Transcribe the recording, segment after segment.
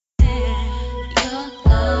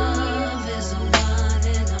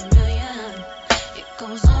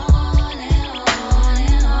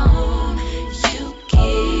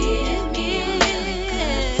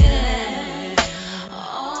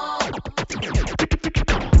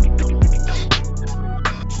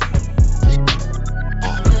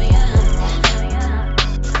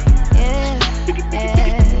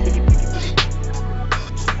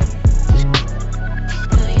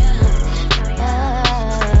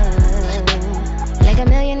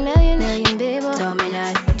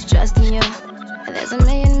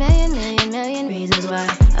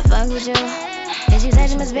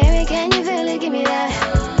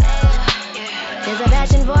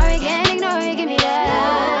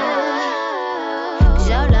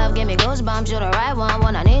goosebumps, you the right one.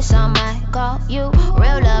 When I need some, I call you.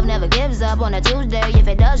 Real love never gives up on a Tuesday. If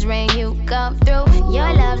it does ring, you come through.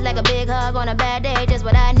 Your love's like a big hug on a bad day, just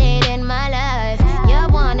what I need in my life. You're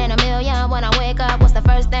one in a million. When I wake up, what's the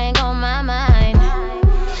first thing on my mind?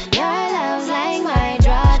 Your love's like my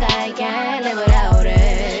drug, I can't live without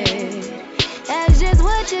it. That's just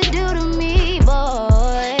what you do to me,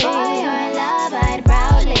 boy. For your love, I'd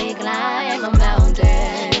proudly climb a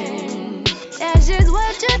mountain. That's just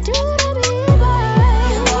what you do to me, boy.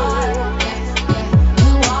 You are,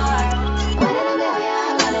 you are. One in a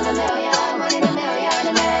million, one in a million, one in a million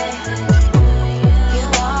to me. You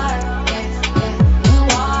are, you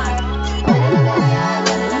are. One in a million,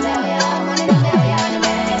 one in a million, one in a million to me.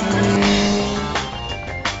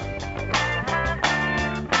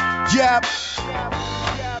 Yep.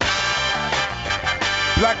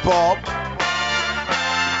 Black Bulb.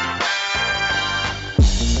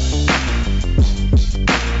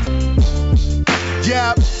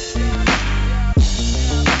 Yep.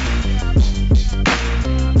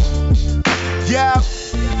 Yep.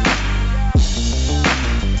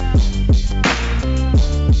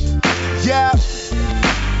 Yep.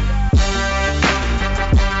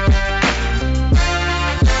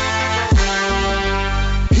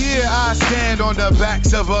 Here I stand on the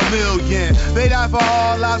backs of a million. They died for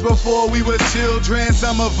our lives before we were children.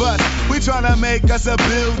 Some of us, we tryna make us a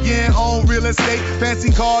billion. Own real estate,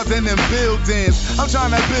 fancy cars and them buildings. I'm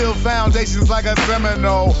tryna build foundations like a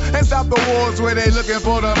Seminole and stop the wars where they looking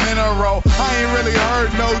for the mineral. I ain't really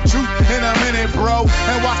heard no truth in a minute, bro.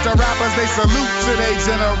 And watch the rappers, they salute to they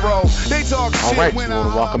general. They talk shit. All right, when so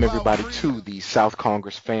I welcome everybody to the South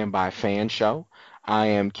Congress Fan by Fan show. I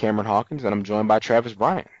am Cameron Hawkins, and I'm joined by Travis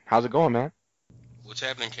Bryant. How's it going, man? What's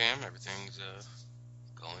happening, Cam? Everything's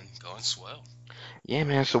going swell. Yeah,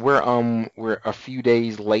 man. So we're a few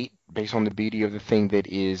days late based on the beauty of the thing that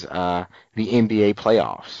is the NBA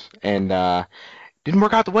playoffs, and didn't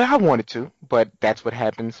work out the way I wanted to, but that's what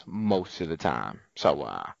happens most of the time.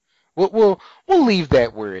 So we'll leave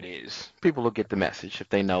that where it is. People will get the message if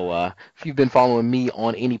they know. If you've been following me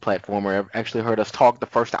on any platform or have actually heard us talk the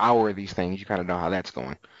first hour of these things, you kind of know how that's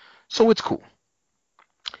going. So it's cool.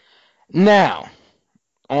 Now,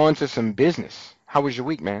 on to some business. How was your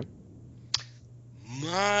week, man?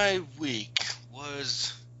 My week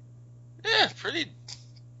was pretty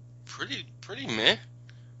meh.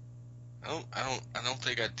 I don't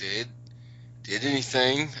think I did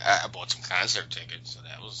anything. I bought some concert tickets, so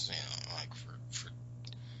that was like for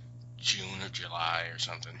June or July or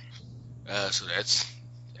something. So that's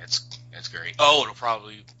great. Oh, it'll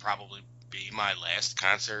probably be my last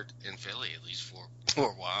concert in Philly, at least for a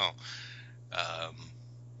while.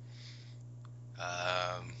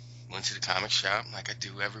 Went to the comic shop like I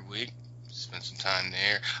do every week. Spent some time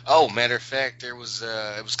there. Oh, matter of fact, it was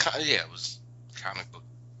comic book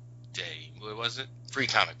day. What was it? Free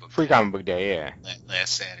comic book. Free comic book day, yeah.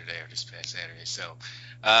 Last Saturday or this past Saturday. So,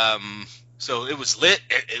 so it was lit.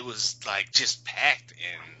 It was like just packed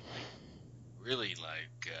and really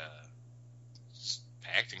like just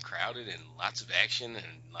packed and crowded and lots of action and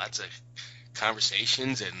lots of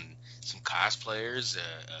conversations and some cosplayers.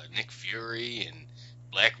 Nick Fury and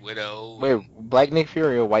Black Widow. Wait, Black Nick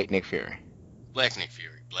Fury or White Nick Fury? Black Nick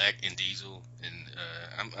Fury. Black and Diesel. And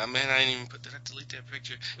I didn't even did I delete that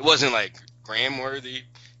picture? It wasn't like gram worthy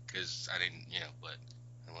because I didn't, but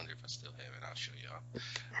I wonder if I still have it. I'll show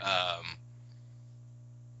y'all.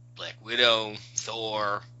 Black Widow,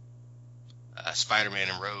 Thor, Spider-Man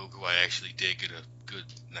and Rogue, who I actually did get a good,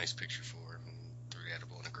 nice picture for and threw that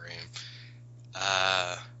up on the gram.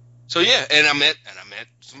 So yeah, and I met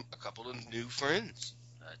a couple of new friends,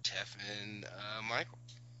 Tef and Michael,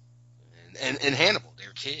 and Hannibal.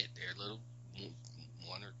 Their kid, their little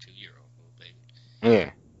 1 or 2 year old little baby.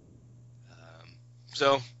 Yeah.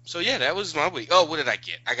 So yeah, that was my week. Oh, what did I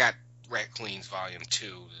get? I got Rat Queens Volume 2,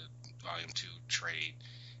 the Volume 2 trade,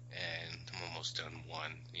 and I'm almost done 1.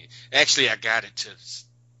 Actually, I got it to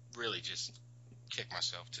really just kick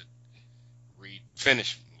myself to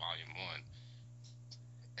finish Volume 1.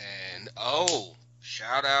 And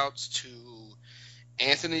shout outs to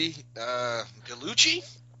Anthony Gallucci,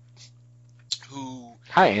 who...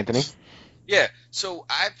 Hi, Anthony. Yeah, so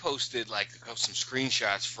I posted like some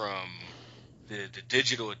screenshots from the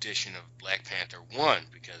digital edition of Black Panther 1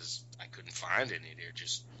 because I couldn't find any. They're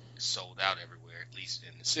just sold out everywhere, at least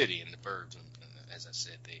in the city, in the burbs. And as I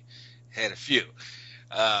said, they had a few.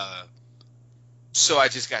 So I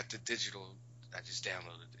just got the digital. I just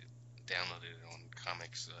downloaded it on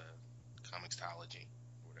Comixology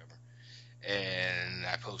or whatever, and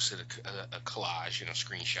I posted a collage,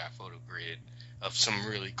 screenshot photo grid of some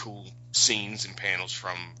really cool scenes and panels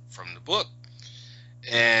from the book.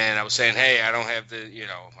 And I was saying, hey, I don't have the,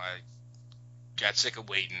 I got sick of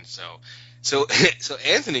waiting. So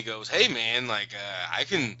Anthony goes, hey man, like I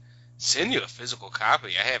can send you a physical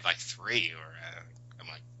copy. I have like 3, or I'm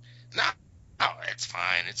like, no, it's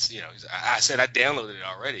fine. It's I said I downloaded it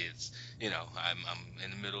already. It's I'm in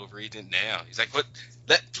the middle of reading it now. He's like, but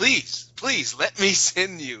please let me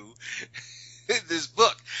send you this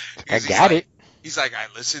book. I got it. He's like, I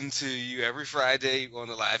listen to you every Friday on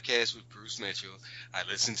the live cast with Bruce Mitchell. I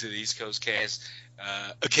listen to the East Coast cast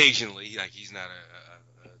occasionally. Like, he's not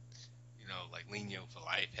a like Leno for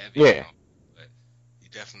life heavy. Yeah. But he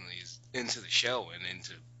definitely is into the show and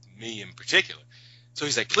into me in particular. So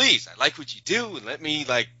he's like, please, I like what you do, and let me,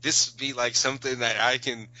 like, this be like something that I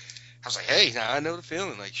can. I was like, hey, now I know the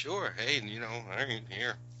feeling. Like, sure, hey, all right,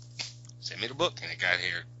 here, send me the book, and it got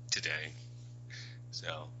here today.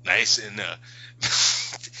 So nice, and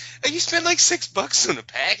you spend like $6 on the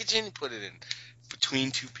packaging, put it in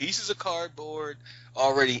between 2 pieces of cardboard,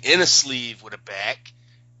 already in a sleeve with a back.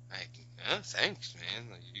 Like, thanks, man.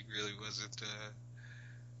 Like, you really wasn't,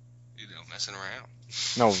 messing around.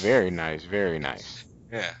 No, very nice, very nice.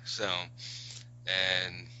 Yeah. So,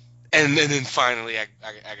 and then finally, I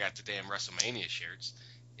got the damn WrestleMania shirts.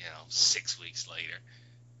 6 weeks later.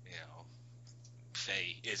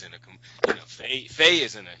 Faye isn't Faye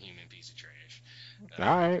isn't a human piece of trash. All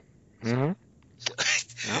right. Mm-hmm.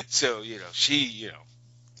 So she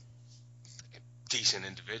decent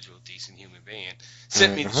individual, decent human being,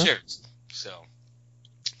 sent me the shirts. So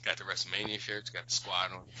got the WrestleMania shirts, got the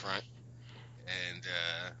squad on the front, and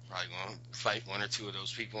probably gonna fight 1 or 2 of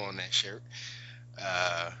those people on that shirt.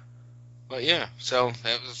 But yeah, so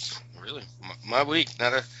that was really my week.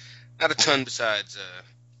 Not a ton besides.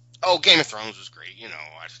 Game of Thrones was great.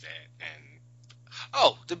 Watched that. And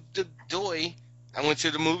the Doy, I went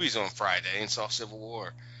to the movies on Friday and saw Civil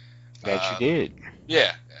War. That you did.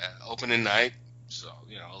 Yeah, opening night. So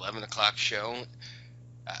 11 o'clock show.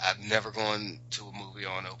 I've never gone to a movie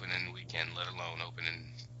on opening weekend, let alone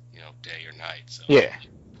opening day or night. So yeah,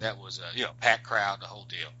 that was packed crowd, the whole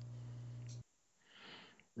deal.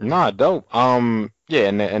 Nah, dope. Yeah,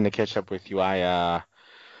 and to catch up with you,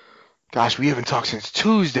 gosh, we haven't talked since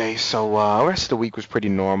Tuesday, so the rest of the week was pretty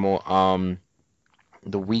normal.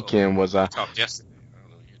 The weekend was talked yesterday. I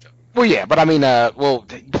don't know what you're talking about. Well, yeah, but I mean,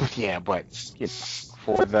 yeah, but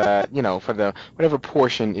for the whatever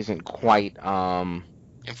portion isn't quite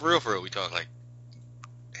And for real, we talked like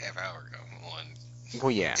half hour ago on.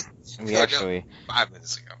 Well, yeah, we actually 5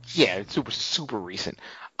 minutes ago. Yeah, it's super recent.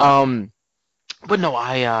 But no,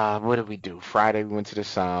 what did we do? Friday we went to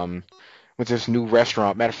this new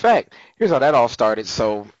restaurant. Matter of fact, here's how that all started.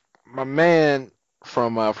 So my man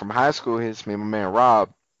from high school, my man Rob,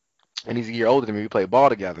 and he's a year older than me. We played ball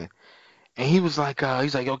together, and he was like,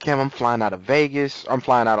 yo, Cam, I'm flying out of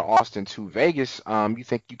Austin to Vegas. You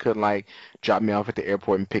think you could like drop me off at the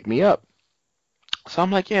airport and pick me up? So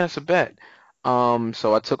I'm like, yeah, that's a bet.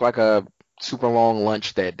 So I took like a super long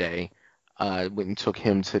lunch that day. Went and took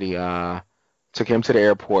him to the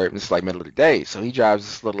airport. It's like middle of the day. So he drives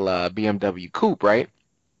this little BMW coupe, right?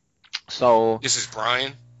 So this is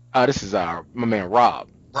Brian. This is my man Rob.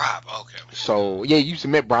 Rob, okay. So yeah, you used to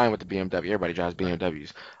meet Brian with the BMW. Everybody drives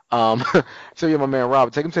BMWs. So yeah, my man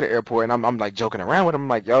Rob, take him to the airport, and I'm like joking around with him. I'm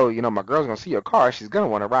like, yo, my girl's gonna see your car. She's gonna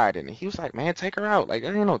want to ride in it. He was like, man, take her out. Like,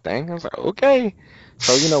 ain't no thing. I was like, okay.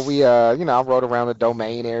 So we I rode around the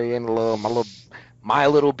Domain area in my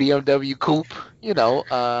little BMW coupe.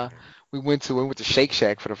 We went to Shake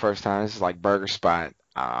Shack for the first time. This is like burger spot.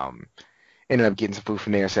 Ended up getting some food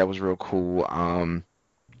from there, so that was real cool.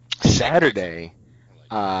 Saturday,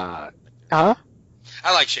 I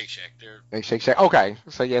like Shake Shack. Shake Shack. Okay,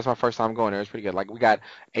 so yeah, it's my first time going there. It's pretty good. Like, we got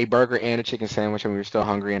a burger and a chicken sandwich, and we were still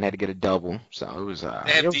hungry and had to get a double. So it was a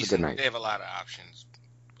good night. They have a lot of options,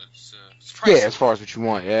 but it's pricey. Yeah, as far as what you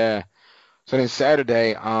want. Yeah. So then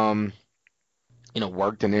Saturday,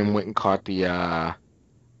 worked and then went and caught the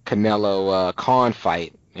Canelo Khan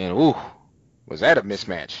fight, and was that a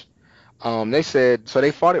mismatch? They said so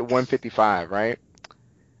they fought at 155, right?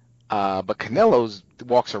 But Canelo's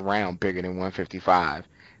walks around bigger than 155.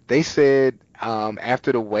 They said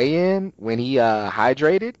after the weigh-in, when he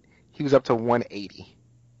hydrated, he was up to 180.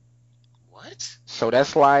 What? So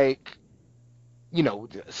that's like,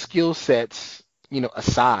 skill sets,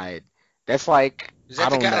 aside, that's like, is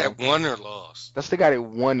that the guy that won or lost? That's the guy that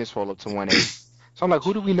won this roll up to 180. So I'm like,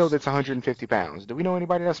 who do we know that's 150 pounds? Do we know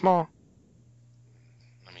anybody that small?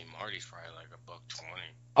 I mean, Marty's probably like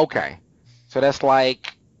 $120. Okay. So that's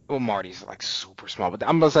like, well, Marty's like super small, but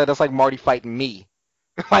I'm going to say that's like Marty fighting me.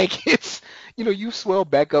 Like, it's, you swell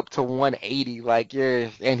back up to 180, like, yeah,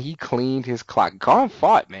 and he cleaned his clock. Gon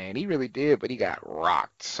fought, man. He really did, but he got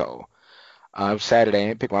rocked. So,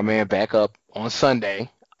 Saturday, I picked my man back up on Sunday.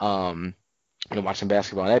 Watching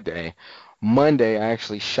basketball that day. Monday, I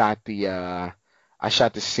actually shot the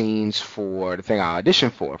scenes for the thing I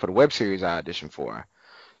auditioned for the web series I auditioned for.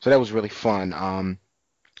 So that was really fun.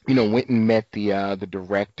 Went and met the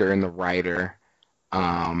director and the writer.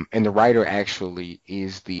 And the writer actually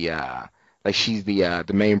is she's the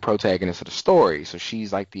main protagonist of the story. So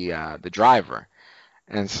she's like the driver.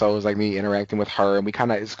 And so it was like me interacting with her, and we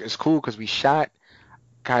kind of it's cool because we shot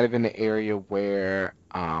kind of in the area where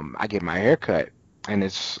I get my hair cut, and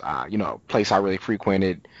it's a place I really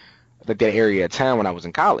frequented, like that area of town when I was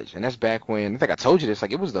in college, and that's back when I think I told you this,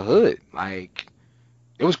 like it was the hood, like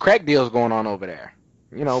it was crack deals going on over there,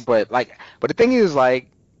 but the thing is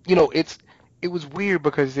like it was weird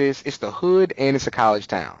because it's the hood and it's a college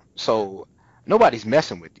town, so nobody's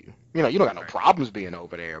messing with you. You don't got no problems being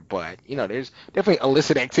over there, but there's definitely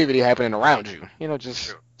illicit activity happening around you.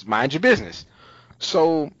 Just mind your business.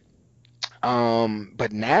 So,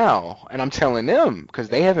 but now, and I'm telling them because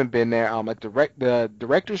they haven't been there. The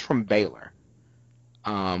director's from Baylor,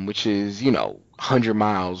 which is 100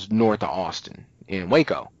 miles north of Austin in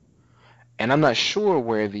Waco, and I'm not sure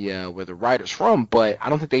where the writer's from, but I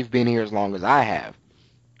don't think they've been here as long as I have.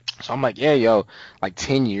 So I'm like, yeah, yo, like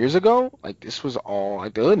 10 years ago, like this was all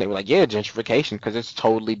like the hood. And they were like, yeah, gentrification, because it's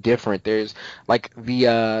totally different. There's like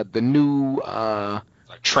the new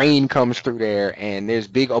train comes through there, and there's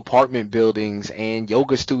big apartment buildings and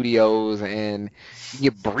yoga studios, and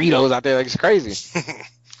you get burritos out there, like it's crazy.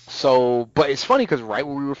 So, but it's funny because right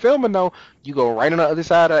where we were filming though, you go right on the other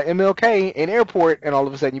side of MLK and airport, and all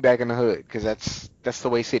of a sudden you're back in the hood, because that's the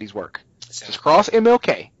way cities work. Just cross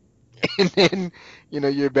MLK, and then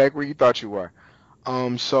you're back where you thought you were.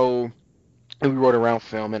 So and we rode around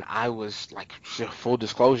filming. I was like, full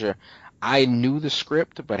disclosure, I knew the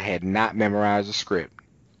script but had not memorized the script.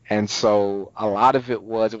 And so a lot of it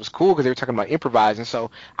was cool because they were talking about improvising.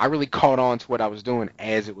 So I really caught on to what I was doing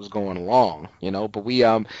as it was going along, But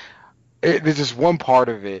there's just one part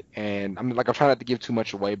of it, and I'm trying not to give too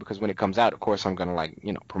much away because when it comes out, of course, I'm gonna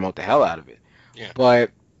promote the hell out of it. Yeah.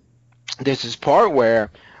 But there's this part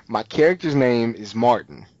where my character's name is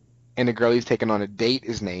Martin, and the girl he's taking on a date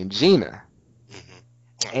is named Gina.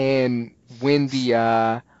 Mm-hmm. And when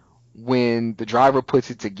the driver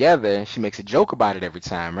puts it together, she makes a joke about it every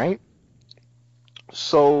time, right?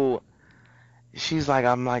 So she's like,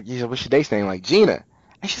 I'm like, yeah, what's your date's name? Like, Gina.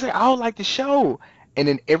 And she's like, I don't like the show. And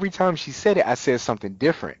then every time she said it, I said something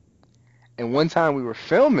different. And one time we were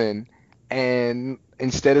filming, and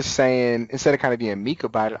instead of kind of being meek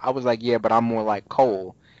about it, I was like, yeah, but I'm more like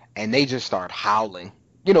Cole. And they just started howling,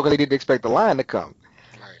 because they didn't expect the line to come.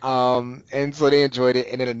 And so they enjoyed it.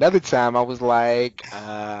 And then another time I was like,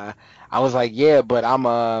 yeah, but I'm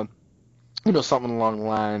something along the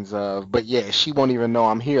lines of, but yeah, she won't even know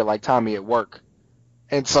I'm here, like Tommy at work.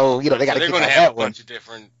 And so they got to get that one.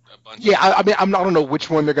 Yeah, I don't know which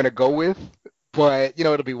one they're gonna go with, but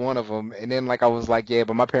it'll be one of them. And then I was like, yeah,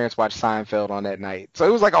 but my parents watched Seinfeld on that night, so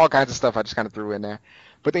it was like all kinds of stuff I just kind of threw in there.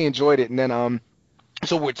 But they enjoyed it. And then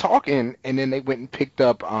so we're talking, and then they went and picked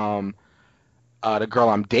up the girl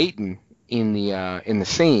I'm dating in the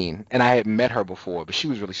scene, and I hadn't met her before, but she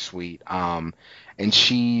was really sweet. And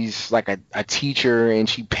she's like a teacher, and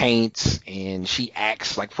she paints, and she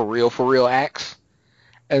acts like for real acts.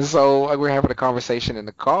 And so we're having a conversation in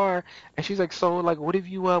the car, and she's like, so like, what have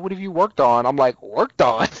you worked on? I'm like, worked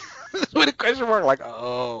on? With a question mark, like,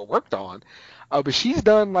 oh, worked on. But she's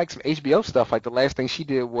done like some HBO stuff. Like the last thing she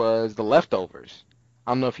did was The Leftovers.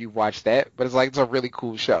 I don't know if you've watched that, but it's a really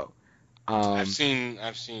cool show. I've seen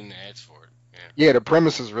ads for it. Yeah, the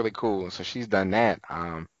premise is really cool, so she's done that.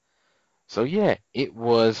 So yeah, it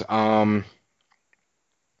was fun.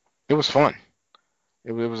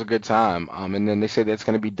 It was a good time. And then they said that's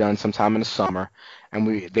going to be done sometime in the summer,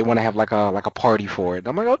 and they want to have like a party for it.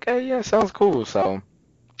 I'm like, okay, yeah, sounds cool. So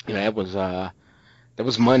that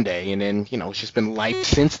was Monday, and then it's just been light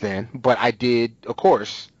since then. But I did, of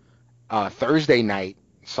course, Thursday night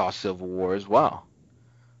saw Civil War as well.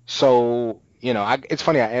 So it's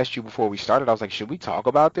funny. I asked you before we started. I was like, should we talk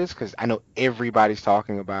about this? Because I know everybody's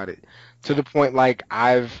talking about it, to the point like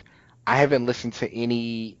I haven't listened to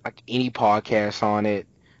any podcasts on it.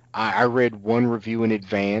 I read one review in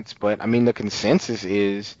advance, but I mean the consensus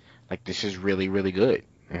is like this is really, really good.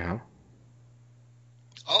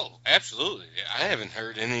 Oh, absolutely. I haven't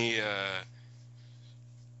heard any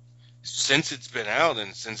since it's been out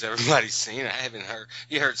and since everybody's seen it. I haven't heard.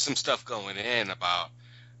 You heard some stuff going in about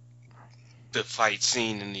the fight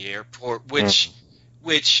scene in the airport, which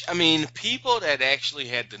I mean, people that actually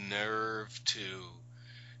had the nerve to,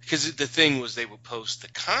 because the thing was they would post the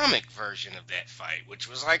comic version of that fight, which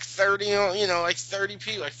was like 30 on, like 30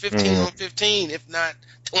 people, like 15 on 15, if not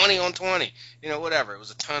 20 on 20, whatever. It was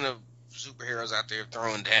a ton of superheroes out there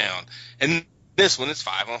throwing down, and this one is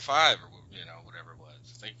 5 on 5 or whatever it was.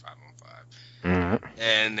 I think 5 on 5,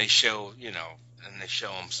 and they show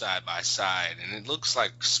them side by side, and it looks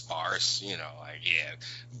like sparse,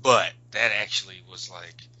 but that actually was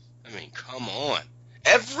like, I mean, come on,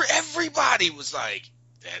 everybody was like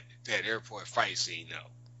that airport fight scene, though.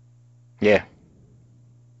 Yeah.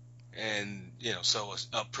 And so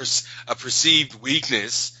a perceived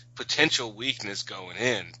weakness, potential weakness going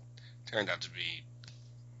in, turned out to be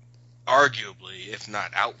arguably, if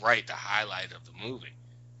not outright, the highlight of the movie.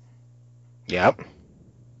 Yep.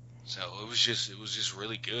 So it was just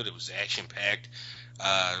really good. It was action packed.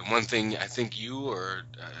 One thing I think you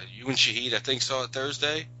and Shahid, I think, saw it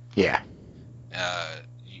Thursday. Yeah.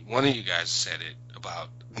 One of you guys said it about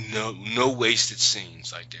no wasted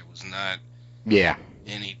scenes. Like there was not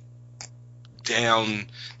any down,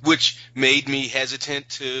 which made me hesitant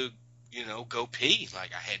to go pee.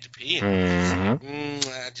 Like I had to pee, and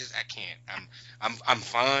I can't. I'm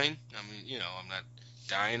fine. I mean, I'm not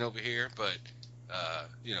dying over here, but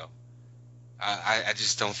I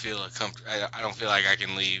just don't feel I don't feel like I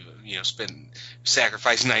can leave.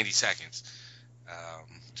 Sacrifice 90 seconds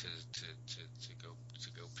to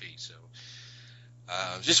go pee. So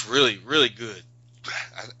just really really good.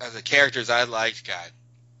 The characters I liked got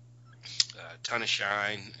a ton of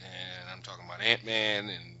shine, and I'm talking about Ant-Man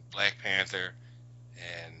and Black Panther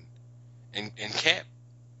and Cap.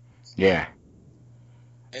 Yeah.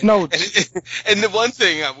 And the one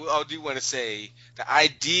thing I do want to say, the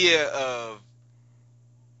idea of,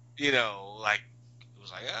 like, it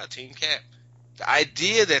was like, Team Cap. The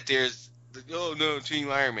idea that there's,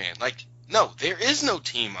 Team Iron Man. Like, no, there is no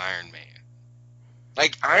Team Iron Man.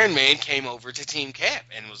 Like, Iron Man came over to Team Cap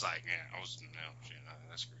and was like,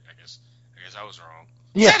 that's great. I guess I was wrong.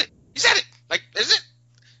 Yeah. He said it. Like, is it?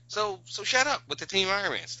 So shut up with the Team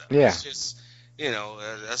Iron Man stuff. Yeah. It's just,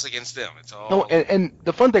 that's against them. It's all. No, and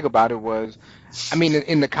the fun thing about it was, I mean,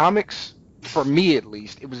 in the comics, for me at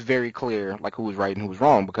least, it was very clear, like, who was right and who was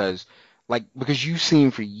wrong, because you've seen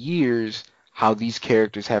for years how these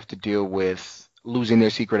characters have to deal with losing their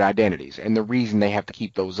secret identities and the reason they have to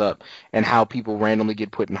keep those up, and how people randomly get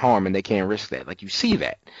put in harm and they can't risk that. Like, you see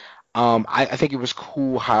that. I think it was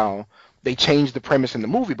cool how they changed the premise in the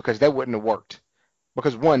movie, because that wouldn't have worked.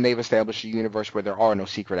 Because, one, they've established a universe where there are no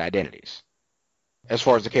secret identities. As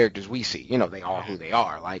far as the characters we see, they are who they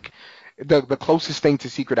are. Like, the closest thing to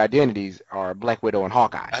secret identities are Black Widow and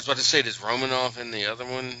Hawkeye. I was about to say, does Romanoff and the other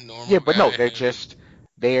one normal? Yeah, but no, the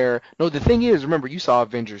thing is, remember, you saw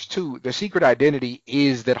Avengers 2, the secret identity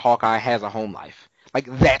is that Hawkeye has a home life. Like,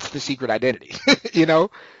 that's the secret identity,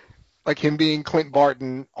 Like him being Clint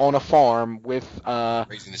Barton on a farm with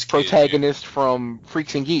protagonist from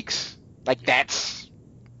Freaks and Geeks. Like, that's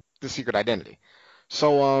the secret identity.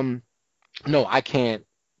 So, no, I can't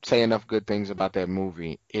say enough good things about that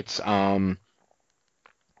movie. It's, as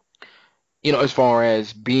far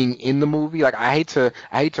as being in the movie, like, I hate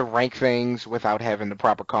to rank things without having the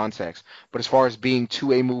proper context, but as far as being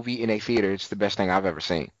to a movie in a theater, it's the best thing I've ever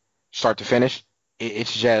seen. Start to finish,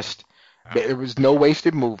 it's just, there was no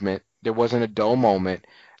wasted movement. There wasn't a dull moment.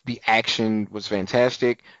 The action was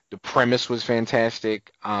fantastic. The premise was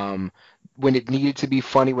fantastic. When it needed to be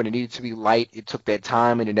funny, when it needed to be light, it took that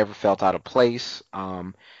time, and it never felt out of place.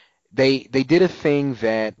 They did a thing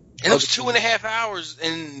that... And it was 2.5 hours,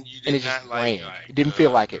 and you did not like... It didn't feel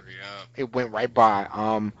like it. It went right by.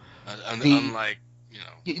 Unlike,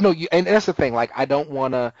 and that's the thing. Like, I don't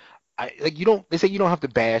want to... They say you don't have to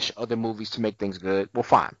bash other movies to make things good. Well,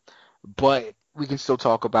 fine. But we can still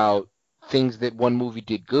talk about things that one movie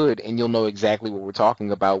did good, and you'll know exactly what we're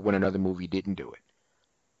talking about when another movie didn't do it.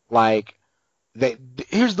 Like,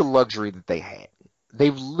 here's the luxury that they had.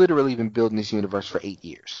 They've literally been building this universe for 8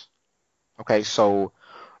 years. Okay, so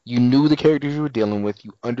you knew the characters you were dealing with,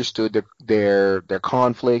 you understood their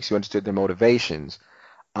conflicts, you understood their motivations,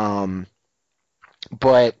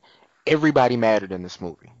 but everybody mattered in this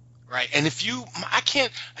movie. Right, and I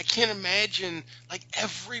can't imagine, like,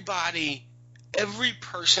 every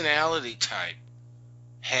personality type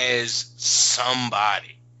has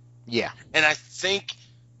somebody. Yeah. And I think,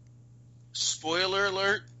 spoiler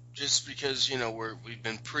alert, just because, we've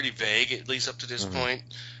been pretty vague, at least up to this point,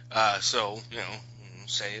 so,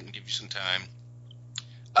 say it and give you some time.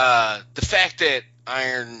 The fact that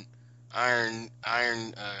Iron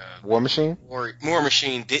War Machine. War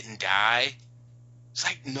Machine didn't die. It's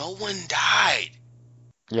like no one died.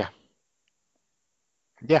 Yeah.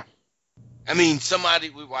 Yeah. I mean,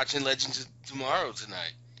 we're watching Legends of Tomorrow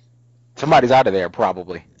tonight. Somebody's out of there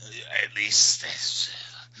probably. At least that's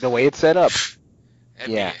The way it's set up.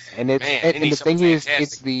 that'd Yeah. be, And it's man, and, they and need the thing is,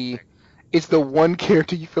 fantastic- it's the one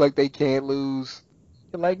character you feel like they can't lose.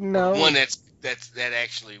 You're like, no. one that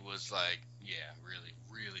actually was like, yeah, really,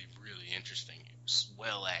 really, really interesting. It was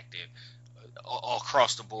well acted, all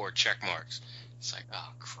across the board, check marks. It's like,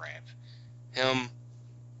 oh crap, him.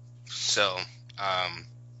 So,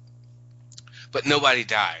 but nobody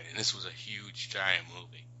died, and this was a huge giant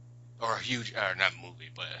movie, or not movie,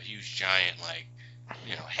 but a huge giant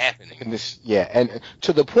happening. And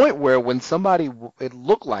to the point where when it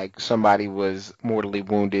looked like somebody was mortally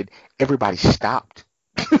wounded, everybody stopped.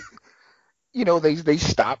 They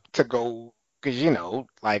stopped to go because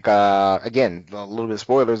again, a little bit of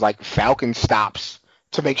spoilers, like Falcon stops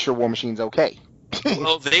to make sure War Machine's okay.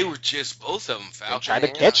 Well, they were just both of them. Falcon tried to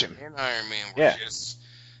catch him. And Iron Man were just,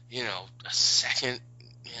 a second,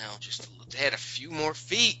 just they had a few more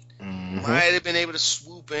feet. Mhm. Might have been able to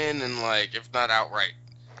swoop in and if not outright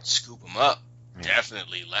scoop him up. Yeah.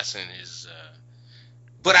 Definitely lessen his.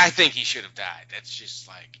 But I think he should have died. That's just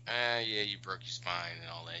you broke your spine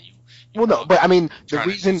and all that. Well, no, but I mean, the trying to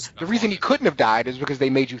reason do stuff the reason on he it. couldn't have died is because they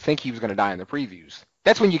made you think he was going to die in the previews.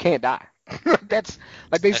 That's when you can't die. That's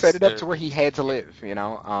like they set it up to where he had to live. And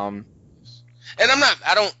I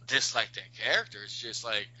don't dislike that character. It's just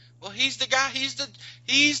he's the guy. He's the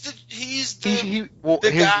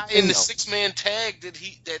guy in the 6-man tag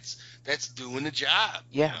that's doing the job.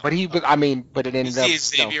 Yeah, but it ended up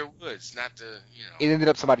Xavier Woods, not the it ended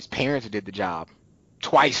up somebody's parents did the job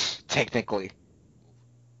twice technically.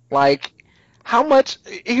 Like, how much?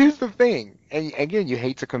 Here's the thing, and again, you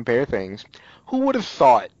hate to compare things. Who would have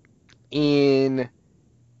thought in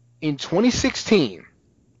 2016,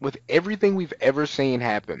 with everything we've ever seen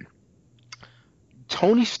happen,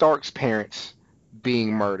 Tony Stark's parents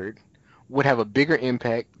being murdered would have a bigger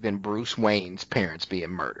impact than Bruce Wayne's parents being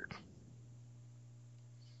murdered?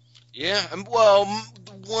 Yeah, well,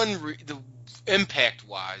 the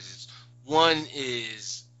impact-wise, one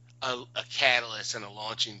is a catalyst and a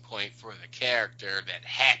launching point for the character that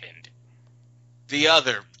happened. The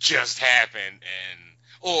other just happened,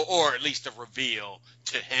 or at least a reveal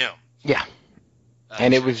to him. Yeah,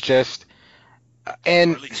 and it was just, or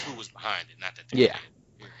and at least who was behind it, not that. Yeah.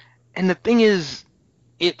 And the thing is,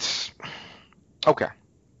 it's okay.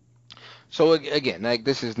 So again,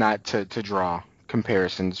 this is not to draw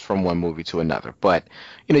comparisons from one movie to another, but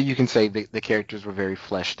you can say the characters were very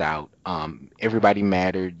fleshed out. Everybody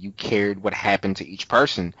mattered. You cared what happened to each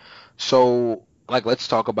person. So let's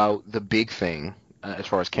talk about the big thing as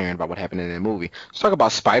far as caring about what happened in the movie. Let's talk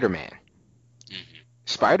about Spider-Man. Mm-hmm.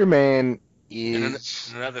 Spider-Man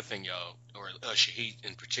is and another thing, y'all, or Shahid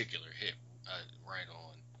in particular, hit right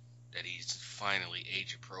on that he's finally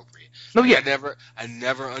age appropriate. No, yeah. I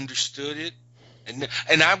never understood it. And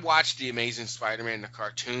I watched the Amazing Spider-Man, the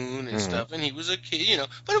cartoon and stuff, and he was a kid,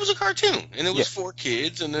 but it was a cartoon, and it was for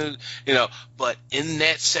kids, and but in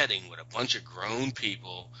that setting with a bunch of grown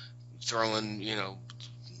people throwing,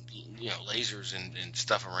 lasers and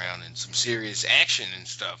stuff around and some serious action and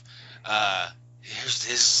stuff, here's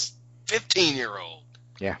this 15-year-old,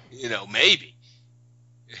 maybe,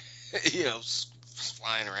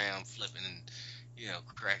 flying around, flipping and,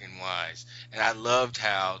 cracking wise. And I loved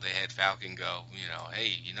how they had Falcon go,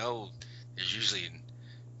 hey, there's usually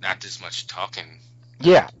not this much talking.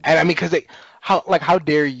 Yeah, and I mean, because how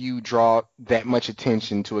dare you draw that much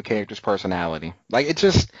attention to a character's personality? Like, it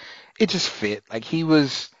just fit. Like,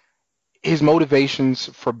 his motivations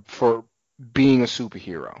for being a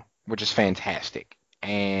superhero were just fantastic,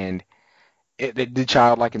 and the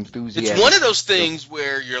childlike enthusiasm. It's one of those things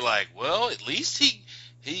where you're like, well, at least he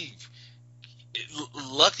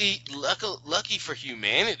lucky for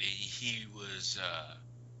humanity, he was,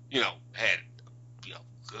 had,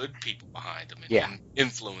 good people behind him and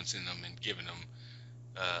influencing them and giving them,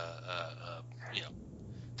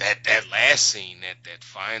 that last scene, that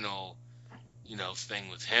final, thing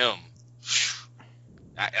with him.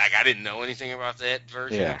 I didn't know anything about that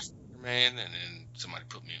version of Superman, and then somebody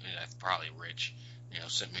put me, that's probably Rich,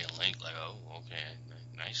 sent me a link like, oh, okay,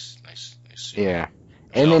 nice. Yeah.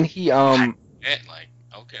 And then he okay.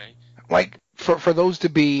 Like, for those to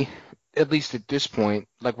be, at least at this point,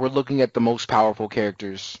 like, we're looking at the most powerful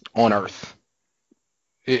characters on Earth.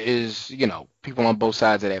 It is, people on both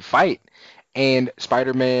sides of that fight. And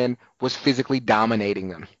Spider-Man was physically dominating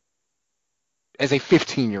them as a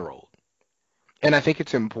 15-year-old. And I think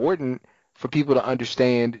it's important for people to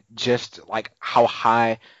understand just like how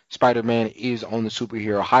high Spider-Man is on the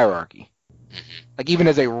superhero hierarchy. Hmm. Like even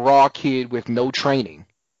as a raw kid with no training,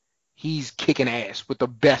 he's kicking ass with the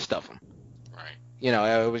best of them. Right.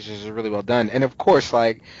 It was just really well done. And of course,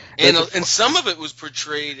 like And there's a some of it was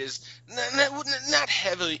portrayed as not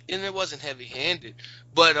heavily, and it wasn't heavy-handed,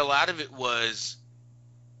 but a lot of it was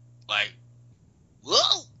like,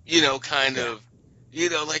 whoa, kind yeah. of,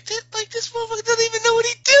 like this motherfucker doesn't even know what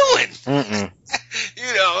he's doing. Mm-mm.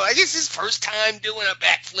 I guess his first time doing a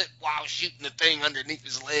backflip while shooting the thing underneath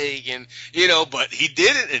his leg, and but he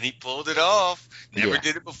did it and he pulled it off. Never Yeah.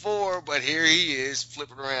 did it before, but here he is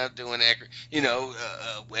flipping around doing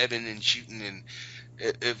webbing and shooting, and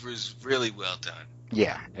it was really well done.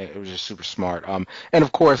 Yeah, it was just super smart. And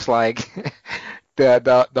of course, like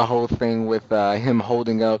the whole thing with him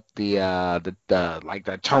holding up the like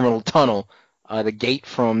the terminal tunnel, the gate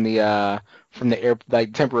from the air,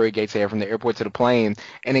 like temporary gates there from the airport to the plane,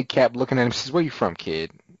 and it kept looking at him. Says, "Where you from,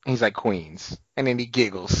 kid?" And he's like, "Queens." And then he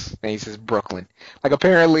giggles and he says, "Brooklyn." Like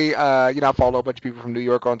apparently, I follow a bunch of people from New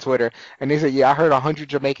York on Twitter, and they said, "Yeah, I heard 100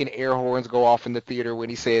 Jamaican air horns go off in the theater when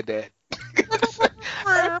he said that."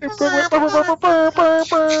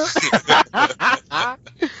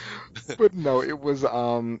 But no, it was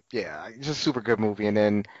yeah, just a super good movie. And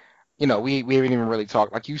then we haven't even really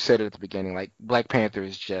talked, like you said it at the beginning, like Black Panther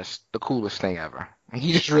is just the coolest thing ever.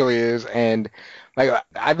 He just really is. And like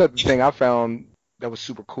I thought the thing I found that was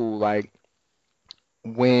super cool, like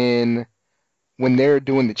when they're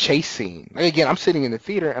doing the chase scene. Like again, I'm sitting in the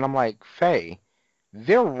theater and I'm like, Faye,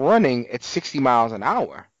 they're running at 60 miles an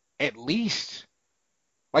hour at least.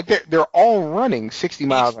 Like they're all running 60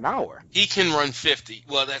 miles an hour. He can run 50.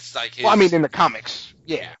 Well, that's like his. Well, I mean in the comics,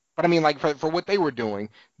 yeah. But I mean like for what they were doing,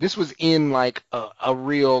 this was in like a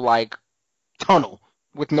real like tunnel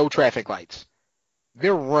with no traffic lights.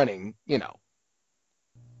 They're running, They're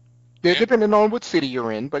Yeah. depending on what city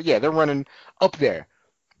you're in, but yeah, they're running up there.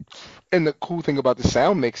 And the cool thing about the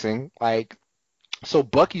sound mixing, like so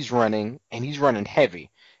Bucky's running and he's running heavy,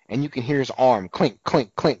 and you can hear his arm clink,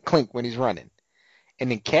 clink, clink, clink when he's running. And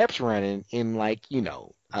then Cap's running in like, His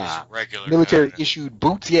regular military issued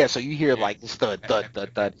boots. Yeah, so you hear Yeah. like this thud, thud, thud,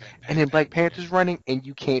 thud. And then Black Panther's running and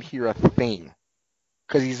you can't hear a thing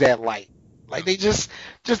because he's that light. Like they just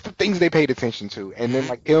the things they paid attention to. And then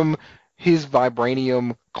like his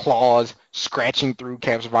vibranium claws scratching through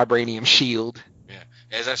Cap's vibranium shield. Yeah.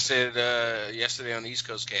 As I said yesterday on the East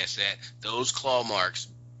Coast Cast, that those claw marks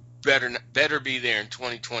better be there in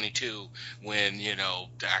 2022 when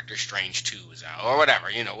Doctor Strange 2 is out or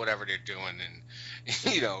whatever whatever they're doing in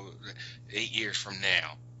 8 years from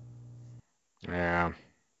now.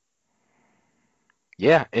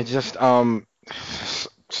 Yeah, it's just so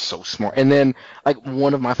smart. And then like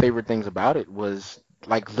one of my favorite things about it was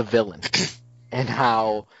like the villain and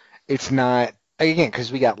how it's not again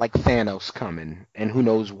because we got like Thanos coming and who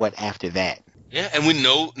knows what after that. Yeah, and we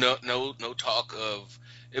no talk of.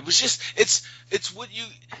 It was just it's what you.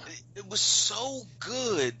 It was so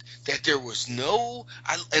good that there was no.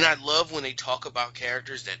 I love when they talk about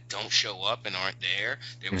characters that don't show up and aren't there.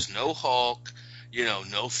 There was no Hulk,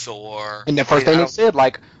 no Thor. And the first thing they said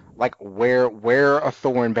like where a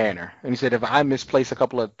Thor and Banner, and he said if I misplace a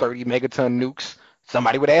couple of 30 megaton nukes,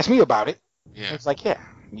 somebody would ask me about it. Yeah. It's like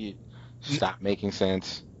you stop making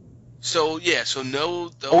sense. So yeah, so no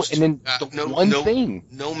those. And then the thing.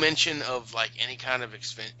 No mention of like any kind of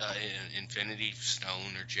Infinity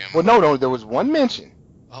Stone or gem. Well, no, there was one mention.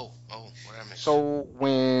 Oh, what I missed. So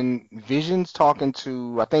when Vision's talking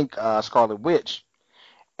to I think Scarlet Witch,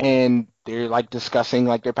 and they're like discussing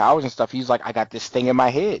like their powers and stuff, he's like, I got this thing in my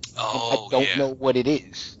head. Oh, I don't know what it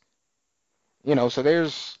is. So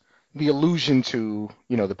there's the allusion to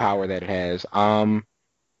the power that it has.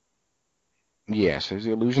 Yes, there's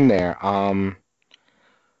the illusion there.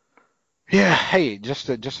 Yeah, hey, just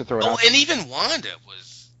to throw it out. Oh, and even Wanda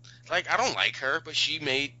was like, I don't like her, but she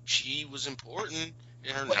was important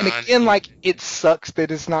in her. And again, like it sucks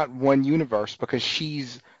that it's not one universe because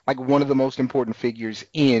she's like one of the most important figures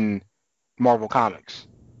in Marvel Comics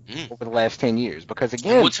over the last 10 years. Because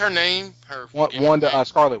again, and what's her name? Wanda,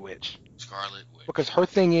 Scarlet Witch. Scarlet Witch. Because her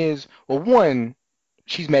thing is, well, one,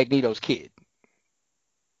 she's Magneto's kid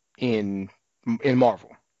in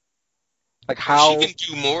Marvel. Like how she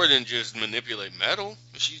can do more than just manipulate metal.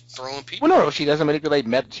 She's throwing people. Well, no, she doesn't manipulate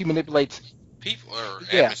metal. She manipulates people. Or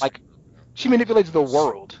like she manipulates the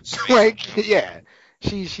world. Like yeah,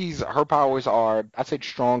 she's her powers are I'd say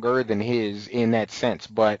stronger than his in that sense.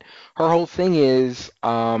 But her whole thing is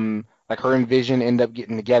like her and Vision end up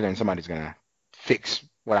getting together, and somebody's gonna fix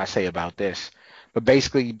what I say about this. But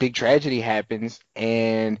basically, big tragedy happens,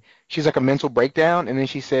 and she's like a mental breakdown, and then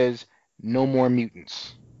she says, "No more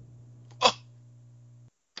mutants." Oh.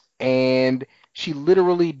 And she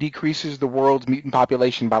literally decreases the world's mutant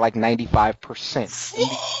population by like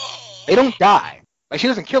 95%. They don't die. Like, she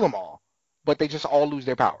doesn't kill them all, but they just all lose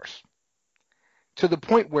their powers. To the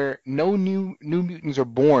point where no new mutants are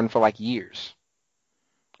born for like years.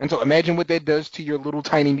 And so imagine what that does to your little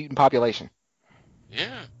tiny mutant population.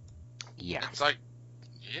 Yeah. Yeah. It's like,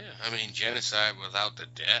 yeah, I mean, genocide without the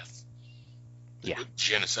death. Yeah.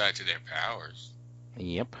 Genocide to their powers.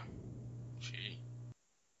 Yep. Gee.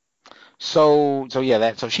 So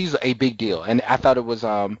she's a big deal, and I thought it was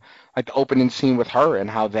like the opening scene with her and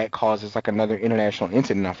how that causes like another international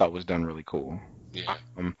incident. I thought was done really cool. Yeah.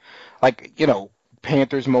 Like,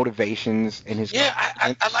 Panther's motivations and his. Yeah,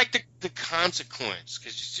 I like the consequence,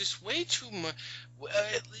 because it's just way too much.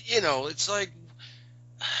 It's like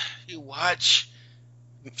you watch,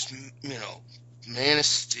 Man of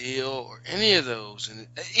Steel or any of those, and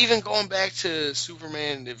even going back to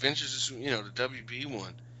Superman: The Adventures of the WB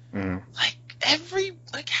one. Mm-hmm.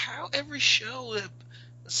 How every show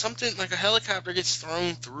something like a helicopter gets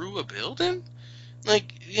thrown through a building,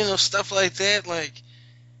 stuff like that. Like,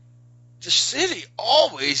 the city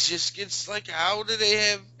always just gets like, how do they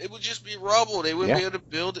have? It would just be rubble. They wouldn't be able to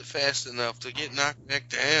build it fast enough to get knocked back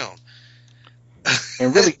down.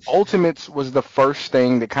 And really, Ultimates was the first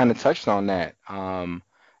thing that kind of touched on that.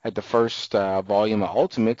 At the first volume of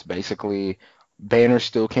Ultimates, basically, Banner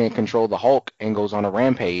still can't control the Hulk and goes on a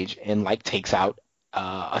rampage and like takes out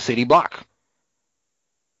a city block.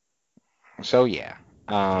 So yeah,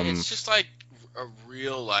 it's just like a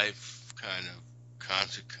real life kind of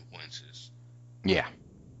consequences. Yeah.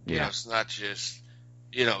 It's not just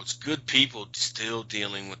it's good people still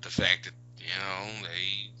dealing with the fact that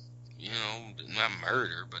they not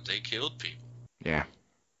murder, but they killed people. Yeah.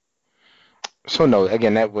 So no,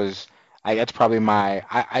 again, that's probably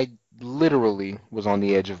I literally was on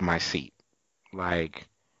the edge of my seat, like,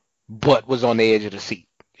 but was on the edge of the seat.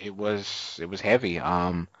 It was heavy.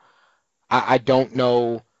 I don't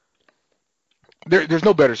know. There's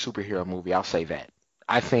no better superhero movie. I'll say that.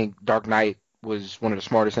 I think Dark Knight was one of the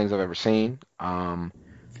smartest things I've ever seen.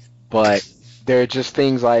 But there are just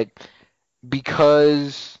things like,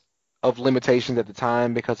 because of limitations at the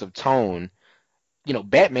time, because of tone,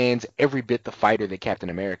 Batman's every bit the fighter that Captain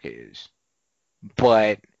America is.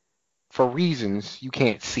 But for reasons, you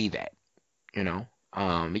can't see that, even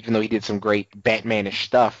though he did some great Batman-ish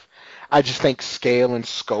stuff. I just think scale and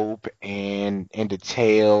scope and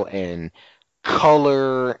detail and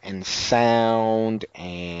color and sound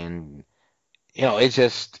and,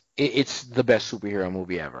 it's the best superhero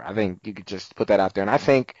movie ever. I think you could just put that out there. And I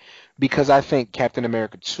think Captain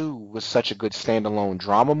America 2 was such a good standalone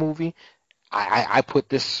drama movie, I put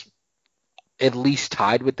this at least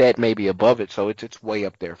tied with that, maybe above it. So it's way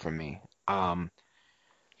up there for me.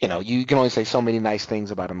 You can only say so many nice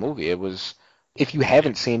things about a movie. It was, if you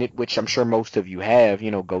haven't seen it, which I'm sure most of you have,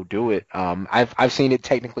 go do it. I've seen it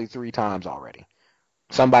technically 3 times already.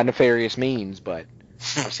 Some by nefarious means, but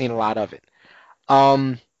I've seen a lot of it.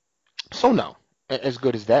 So no, as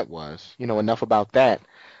good as that was, enough about that.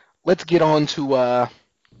 Let's get on to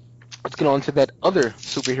that other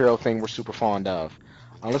superhero thing we're super fond of.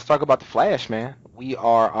 Let's talk about the Flash, man. We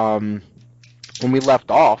are, when we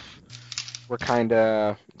left off, we're kind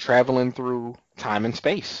of traveling through time and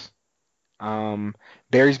space.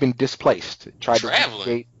 Barry's been displaced. Tried to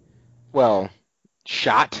escape. Well,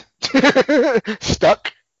 shot,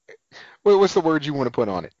 stuck. What's the word you want to put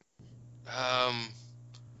on it?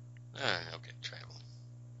 Okay, traveling.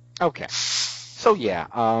 Okay. So yeah,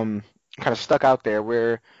 kind of stuck out there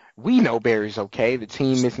where we know Barry's okay. The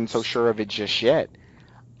team isn't so sure of it just yet.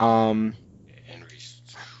 Henry's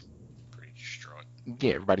pretty distraught.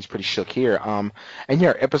 Yeah, everybody's pretty shook here. And yeah,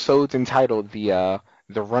 our episode's entitled the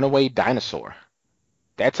Runaway Dinosaur.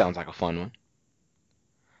 That sounds like a fun one.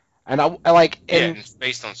 And I like. And it's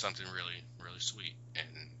based on something really, really sweet.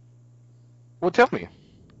 And well, tell me.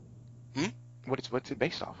 What's it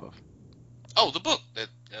based off of? Oh, the book that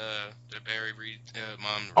Barry read.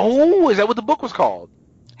 Mom. Oh, is that what the book was called?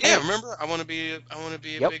 Yeah, remember? I want to be a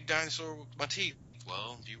big dinosaur with my teeth.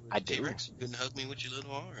 Well, if you were a T-Rex, you couldn't hug me with your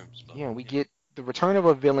little arms. But, yeah, we get the return of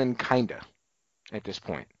a villain, kinda, at this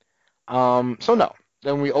point. So no.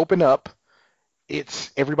 Then we open up.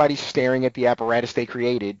 It's everybody staring at the apparatus they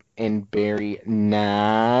created, and Barry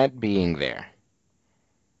not being there.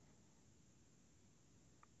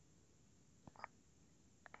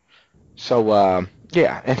 So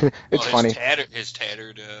yeah, it's funny. His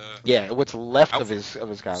tattered. Yeah, what's left of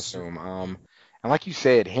his costume. And like you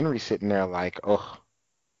said, Henry's sitting there like, oh,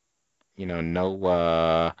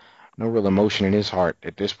 no real emotion in his heart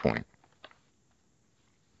at this point.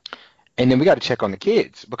 And then we got to check on the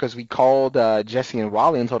kids because we called Jesse and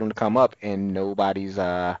Wally and told them to come up, and nobody's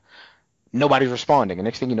responding. And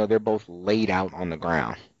next thing you know, they're both laid out on the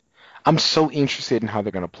ground. I'm so interested in how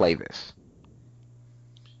they're gonna play this.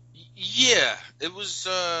 Yeah, it was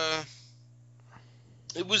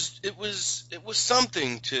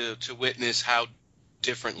something to witness how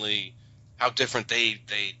different they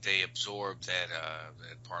absorbed that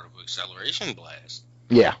part of Acceleration Blast.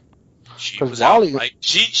 Yeah, She was out like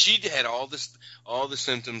she had all the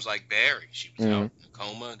symptoms like Barry. She was out in a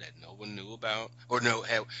coma that no one knew about, or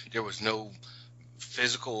there was no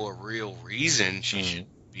physical or real reason she should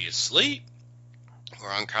be asleep or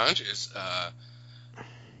unconscious.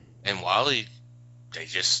 And Wally, they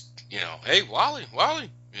just, hey, Wally,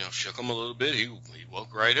 shook him a little bit. He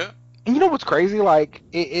woke right up. And you know what's crazy? Like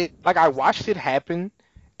like I watched it happen,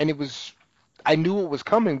 and I knew it was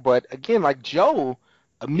coming. But again, like Joe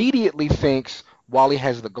immediately thinks Wally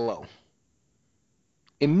has the glow.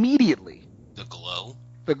 Immediately. The glow.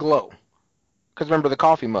 The glow. Because remember the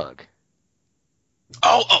coffee mug.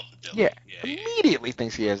 Oh. Yeah. Immediately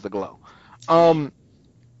thinks he has the glow.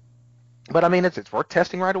 But I mean, it's worth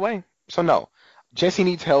testing right away. So no, Jesse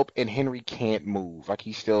needs help, and Henry can't move. Like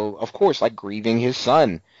he's still, of course, like grieving his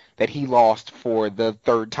son that he lost for the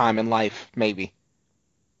third time in life, maybe.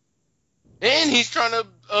 And he's trying to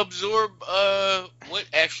absorb what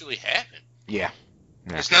actually happened. Yeah.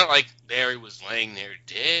 It's not like Barry was laying there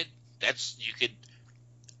dead. You could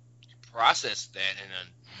process that in a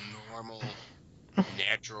normal,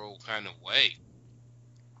 natural kind of way.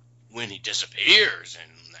 When he disappears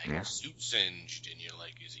and his suit singed, and you're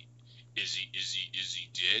like, is he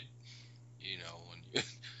dead?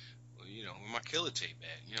 Where my killer tape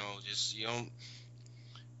at?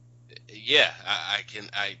 Yeah,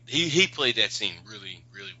 he played that scene really,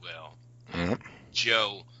 really well. Mm-hmm.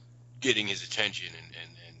 Joe getting his attention and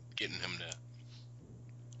getting him to,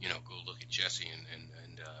 go look at Jesse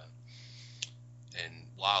and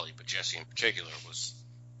Wally, but Jesse in particular was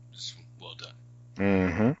well done.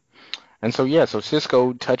 Mm-hmm. And so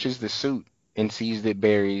Cisco touches the suit and sees that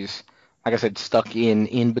Barry's, like I said, stuck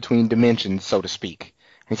in between dimensions, so to speak.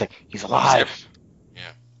 And he's like, he's alive.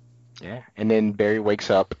 Yeah. And then Barry wakes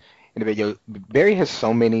up in the video. Barry has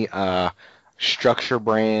so many Structure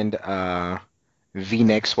brand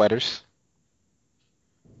V-neck sweaters.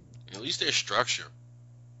 At least they're Structure.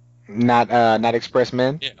 Not Express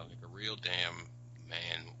Men? Yeah, like a real damn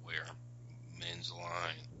man wear men's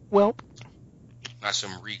line. Well, not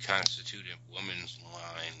some reconstituted woman's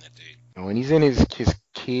line that they... When he's in his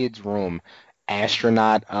kid's room,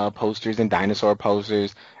 astronaut posters and dinosaur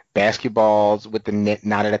posters, basketballs with the net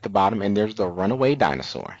knotted at the bottom, and there's the Runaway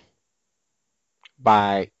Dinosaur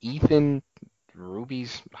by Ethan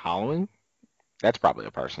Ruby's Hollowing. That's probably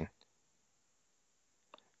a person.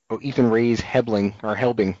 Or Ethan Ray's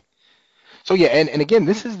Helbing. So yeah, and again,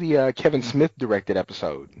 this is the Kevin Smith directed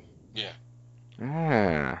episode. Yeah.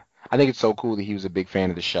 I think it's so cool that he was a big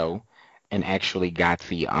fan of the show and actually got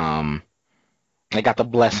the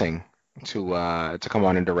blessing to come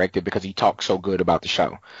on and direct it because he talked so good about the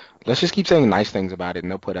show. Let's just keep saying nice things about it,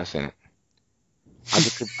 and they'll put us in it.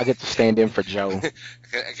 I get to stand in for Joe.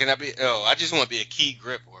 Can I be? Oh, I just want to be a key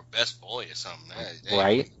grip or a best boy or something.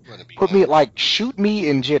 Right? Put me shoot me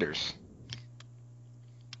in jitters.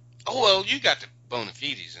 Oh well, you got the bona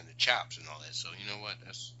fides and the chops and all that, so you know what?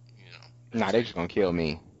 That's Nah, they're just gonna kill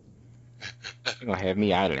me. They're gonna have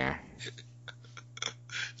me out of there.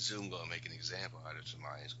 Zoom gonna make an example out of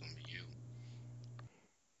somebody. It's gonna be you.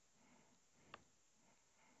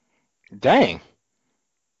 Dang.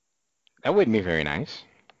 That wouldn't be very nice.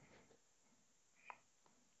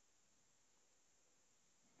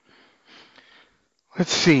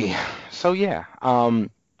 Let's see. So yeah. So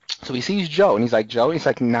he sees Joe and he's like, Joe? He's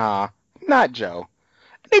like, nah, not Joe.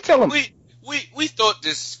 And they tell him we thought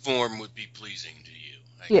this form would be pleasing to you.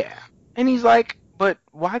 Yeah. And he's like, but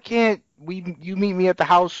why can't you meet me at the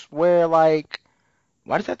house where why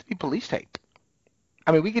does that have to be police tape?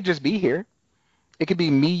 I mean, we could just be here. It could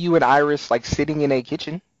be me, you, and Iris sitting in a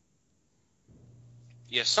kitchen.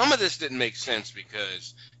 Yeah, some of this didn't make sense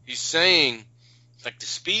because he's saying the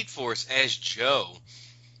Speed Force as Joe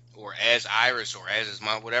or as Iris or as his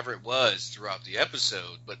mom, whatever it was throughout the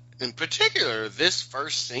episode. But in particular, this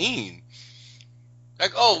first scene,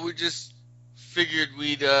 we just figured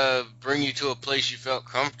we'd bring you to a place you felt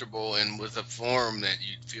comfortable and with a form that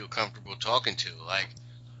you'd feel comfortable talking to.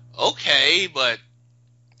 Okay, but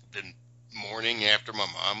the morning after my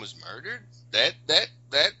mom was murdered, that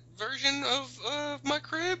version of My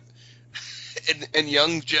Crib, and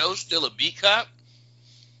young Joe's still a beat cop.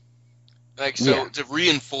 Like, so Yeah. to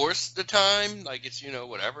reinforce the time, like it's,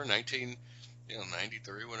 whatever, 93,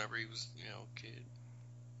 whenever he was, a kid.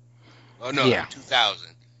 Oh, no, Yeah.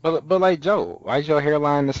 2000. But like Joe, why is your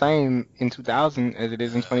hairline the same in 2000 as it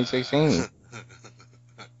is in 2016?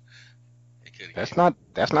 That's not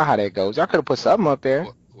how that goes. Y'all could have put something up there.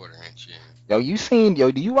 Quarter inch, yeah.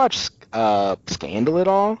 Do you watch Scandal at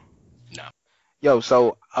all? No. Yo,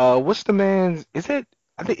 so what's the man's? Is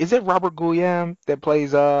it Robert Guillaume that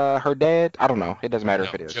plays her dad? I don't know. It doesn't matter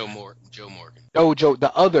if it is. Joe Morgan. Oh, Joe,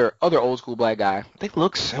 the other old school black guy. They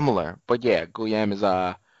look similar, but yeah, Guillaume is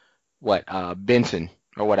Benson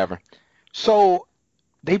or whatever. So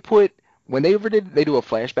they put when they do a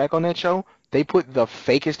flashback on that show, they put the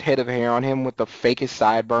fakest head of hair on him with the fakest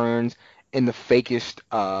sideburns and the fakest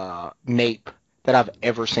nape that I've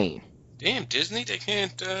ever seen. Damn, Disney, they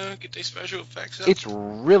can't get their special effects up. It's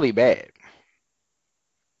really bad.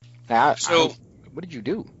 Now, So what did you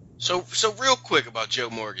do? So real quick about Joe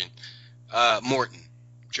Morton. I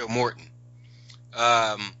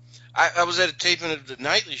was at a taping of the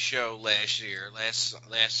Nightly Show last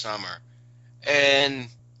summer, and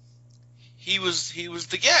he was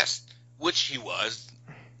the guest, which he was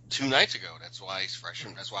 2 nights ago. That's why he's fresh.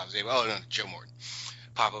 That's why I was able. Oh no, Joe Morton,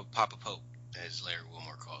 Papa Pope, as Larry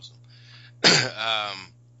Wilmore calls him,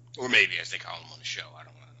 or maybe as they call him on the show. I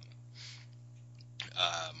don't know.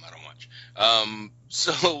 I don't watch.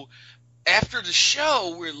 So after the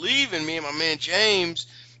show, we're leaving. Me and my man James,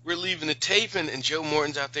 we're leaving the taping, and Joe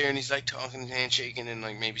Morton's out there, and he's like talking, handshaking, and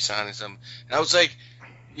like maybe signing something. And I was like,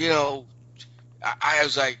 I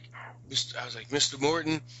was like, Mr.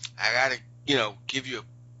 Morton, I gotta, give you a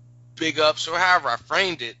big ups, or however I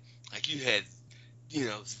framed it. Like, you had,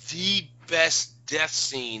 the best death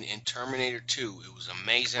scene in Terminator 2. It was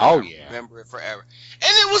amazing. Oh, I remember it forever. And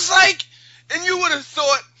it was like, and you would have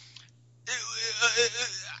thought,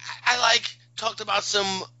 I talked about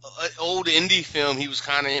some old indie film he was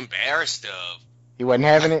kind of embarrassed of. He wasn't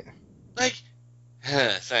having it? Thanks.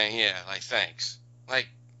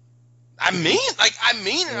 I mean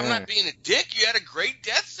it. I'm not being a dick. You had a great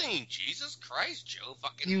death scene. Jesus Christ, Joe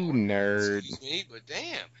fucking You Morton. nerd. Excuse me, but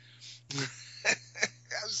damn.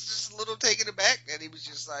 I was just a little taken aback that he was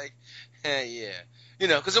just like, yeah.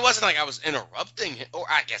 Because it wasn't like I was interrupting him, or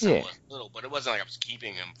I guess I was a little, but it wasn't like I was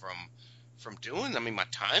keeping him from doing. I mean, my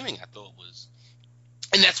timing, I thought was,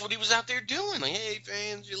 and that's what he was out there doing. Like, hey,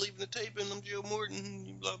 fans, you're leaving the taping. I'm Joe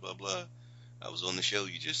Morton, blah, blah, blah. I was on the show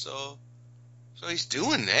you just saw. So he's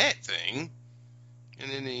doing that thing.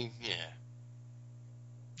 And then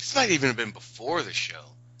this might even have been before the show.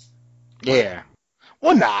 Yeah.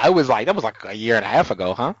 Well, nah, that was like a year and a half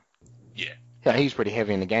ago, huh? Yeah. Yeah, he was pretty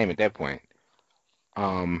heavy in the game at that point.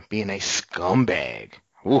 Being a scumbag.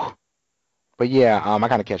 Ooh. But yeah, I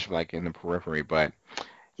kind of catch him like in the periphery, but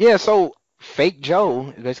yeah, so Fake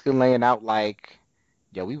Joe is basically laying out like,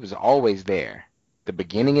 we was always there. The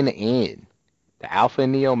beginning and the end. The Alpha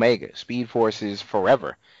and the Omega. Speed Force is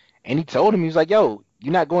forever. And he told him, he was like, you're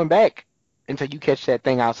not going back until you catch that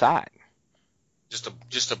thing outside. Just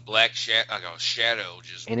a black shadow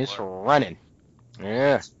just. And it's running.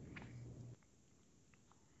 Yeah.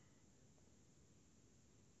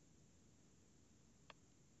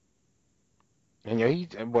 And he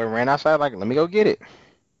ran outside like, let me go get it.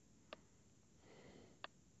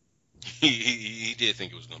 He did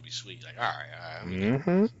think it was gonna be sweet. Like, all right,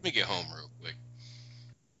 let me get home real quick.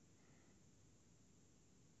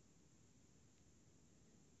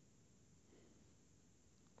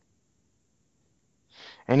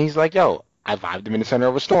 And he's like, I vibed him in the center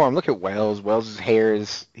of a storm. Look at Wells. Wells' hair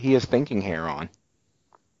he has thinking hair on.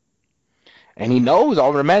 And he knows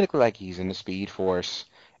automatically, like, he's in the Speed Force.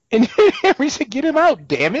 And Henry said, get him out,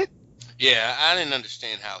 damn it. Yeah, I didn't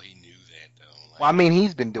understand how he knew that, though. Well, I mean,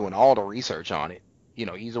 he's been doing all the research on it.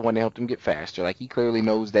 He's the one that helped him get faster. Like, he clearly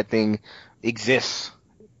knows that thing exists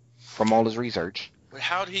from all his research. But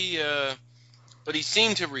how'd he, but he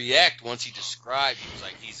seemed to react once he described, he was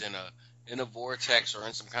like, he's in a vortex or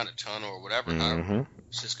in some kind of tunnel or whatever. How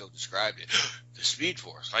Cisco described it. The Speed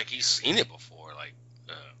Force. Like, he's seen it before. Like,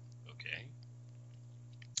 okay.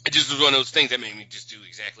 It just was one of those things that made me just do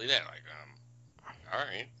exactly that. Like, all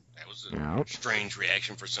right. That was a strange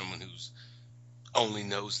reaction for someone who's only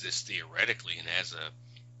knows this theoretically and as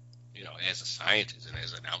a scientist and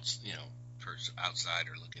as an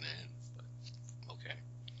outsider looking in. But, okay.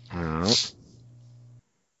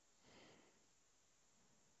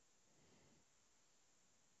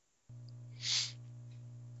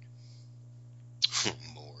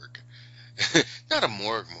 Morgue. Not a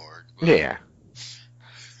morgue. But... Yeah.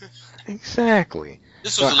 Exactly.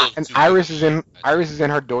 This was a little And too big. Iris is in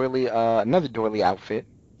her doily, another doily outfit.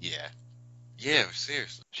 Yeah. Yeah,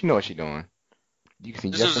 seriously. She know what she doing. You can see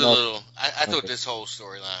This just was a enough. little. I thought this whole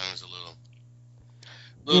storyline was a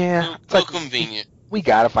Yeah, it's little like convenient. we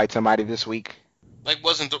gotta fight somebody this week. Like,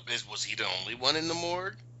 was he the only one in the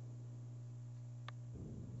morgue?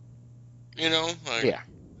 You know, like Yeah,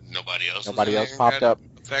 nobody else was in nobody there else and popped got up.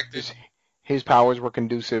 affected. His powers were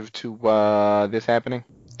conducive to this happening.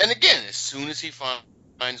 And again, as soon as he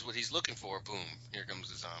finds what he's looking for, boom, here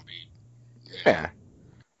comes the zombie. Yeah,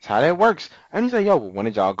 that's how that works. And he's like, yo, well, when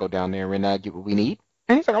did y'all go down there and get what we need?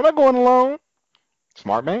 And he's like, I'm not going alone.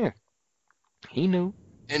 Smart man. He knew.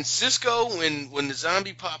 And Cisco, when the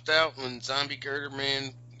zombie popped out, when Zombie Girder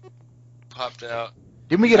Man popped out,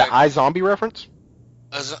 Didn't we get an iZombie reference?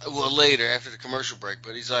 well, later after the commercial break,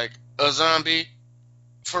 but he's like, a zombie,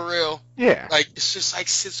 for real. Yeah. Like, it's just like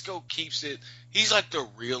Cisco keeps it. He's like the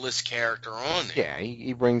realest character on there. Yeah,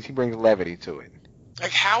 he brings levity to it.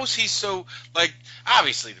 Like, how is he so, like,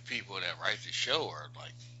 obviously the people that write the show are,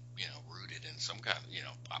 like, you know, rooted in some kind of, you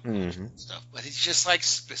know, pop culture and stuff. But he's just, like,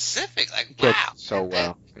 specific. Like, wow. So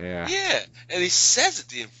well. Yeah. Yeah. And he says it,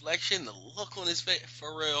 the inflection, the look on his face,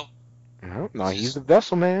 for real. No, he's the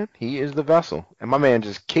vessel, man. He is the vessel. And my man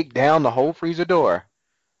just kicked down the whole freezer door.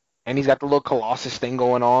 And he's got the little Colossus thing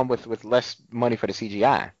going on with less money for the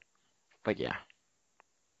CGI. But yeah.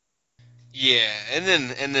 Yeah, and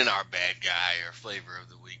then our bad guy, our flavor of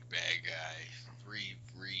the week bad guy,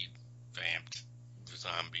 revamped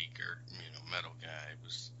zombie metal guy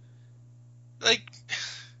was like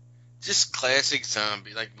just classic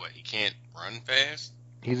zombie. Like what? He can't run fast.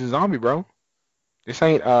 He's a zombie, bro. This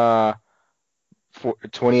ain't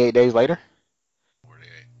 28 days later.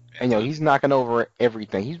 And he's knocking over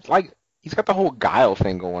everything. He's got the whole Guile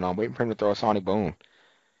thing going on, waiting for him to throw a sonic boom.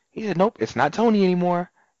 He said, nope, it's not Tony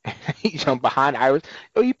anymore. He jumped behind Iris.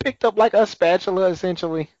 He picked up like a spatula,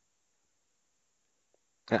 essentially.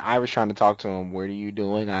 And Iris trying to talk to him. What are you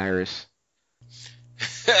doing, Iris?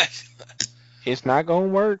 It's not going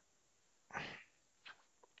to work.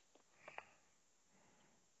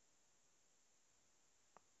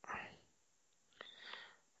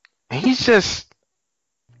 He's just...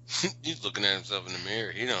 He's looking at himself in the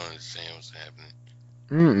mirror. He don't understand what's happening.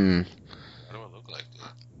 Why do I look like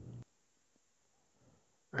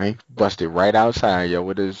that? He busted right outside, yo.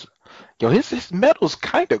 With his metal's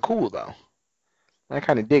kind of cool though. I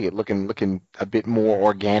kind of dig it, looking a bit more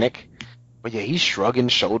organic. But yeah, he's shrugging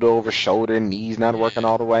shoulder over shoulder, knees not working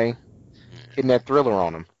all the way, getting that thriller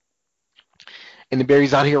on him. And the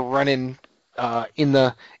Barry's out here running in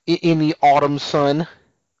the autumn sun.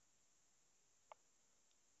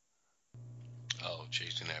 Oh,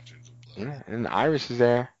 chasing after the blood. Yeah, and Iris is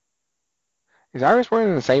there. Is Iris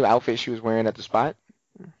wearing the same outfit she was wearing at the spot?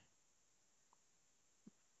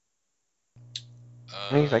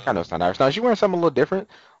 He's like, I know it's not Iris. No, she's wearing something a little different.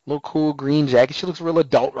 A little cool green jacket. She looks real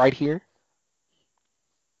adult right here.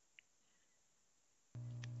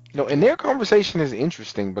 And their conversation is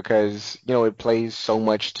interesting because, it plays so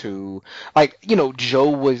much to, like, Joe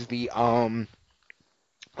was the,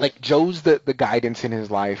 Joe's the guidance in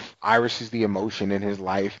his life. Iris is the emotion in his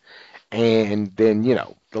life. And then,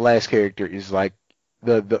 the last character is, like,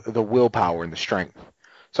 the willpower and the strength.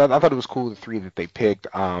 So I thought it was cool, the three that they picked.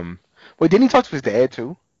 Wait, didn't he talk to his dad,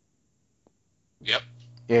 too? Yep.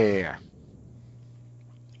 Yeah.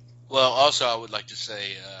 Well, also, I would like to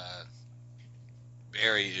say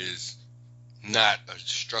Barry is not a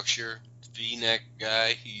structure V-neck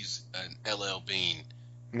guy. He's an LL Bean.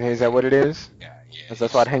 Is that what it is? Yeah.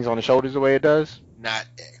 That's why it hangs on the shoulders the way it does? Not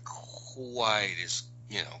quite as,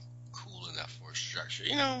 cool enough for a structure.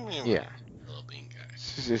 Yeah. LL Bean guy.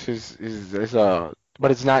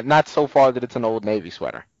 But it's not so far that it's an Old Navy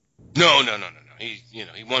sweater. No. He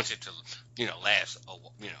wants it to, last,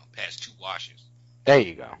 past 2 washes. There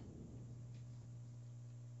you go.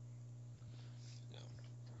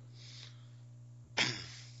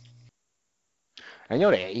 And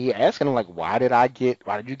he asking him, like, why did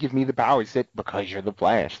you give me the power? He said, because you're the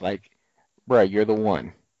Flash. Like, bruh, you're the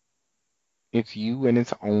one. It's you and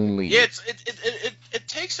it's only you. Yeah, it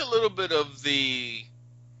takes a little bit of the...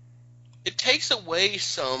 It takes away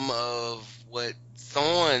some of what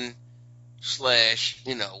Thawne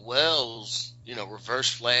 / Wells,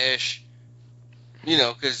 Reverse Flash,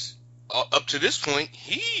 because up to this point,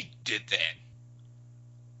 he did that.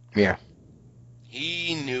 Yeah.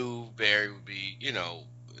 He knew Barry would be,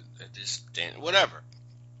 at this stand, whatever.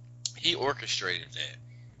 He orchestrated that.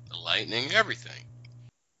 The lightning, everything.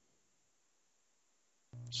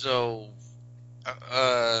 So,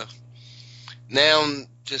 now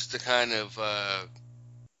just to kind of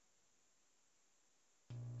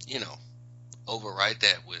overwrite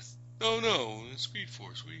that with, no, in Speed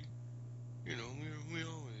Force, we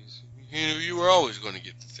always, you were always going to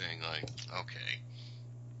get the thing. Like, okay.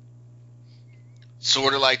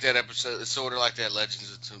 Sort of like that episode, sort of like that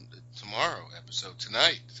Legends of Tomorrow episode,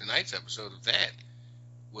 tonight's episode of that,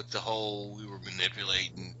 with the whole, we were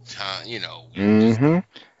manipulating time, Mm-hmm.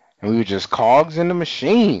 And we were just cogs in the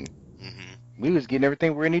machine. Mm-hmm. We was getting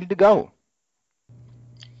everything where it needed to go.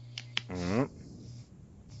 Mm-hmm.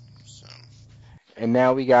 So, And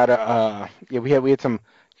now we gotta, we had some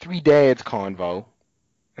three dads convo,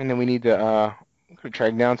 and then we need to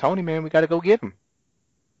track down Tony, man. We gotta go get him.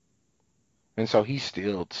 And so he's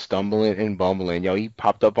still stumbling and bumbling. Yo, he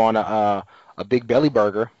popped up on a big belly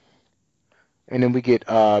burger. And then we get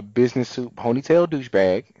business suit ponytail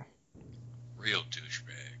douchebag. real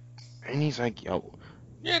douchebag. And he's like, yo,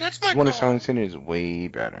 Yeah, that's my One of call. Sonic Center is way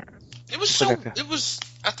better. I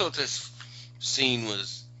thought this scene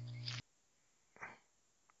was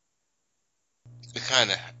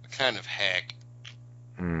kind of hack.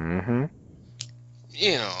 Mm-hmm.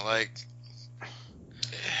 Like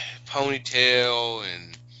ponytail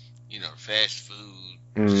and fast food.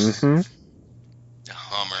 Mm-hmm. The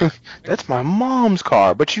Hummer. That's my mom's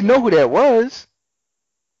car, but you know who that was,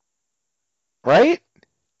 right?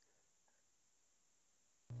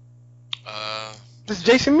 This is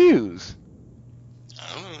Jason Mewes.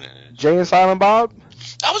 I don't know. Who that is. Jay and Silent Bob.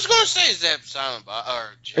 I was gonna say, is that Silent Bob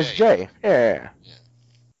or Jay? It's Jay. Yeah. Yeah.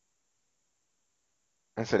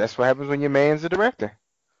 And so that's what happens when your man's the director.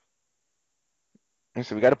 And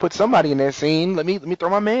so we got to put somebody in that scene. Let me throw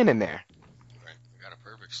my man in there. Right. We got a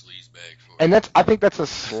perfect sleaze bag for it. And I think that's a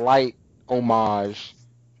slight homage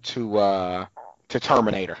to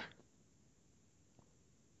Terminator.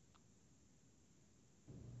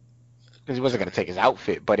 Because he wasn't going to take his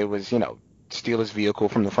outfit, but it was, steal his vehicle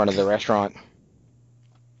from the front of the restaurant.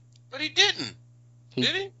 But he didn't. Did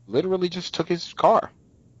he? Literally just took his car.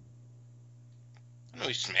 No,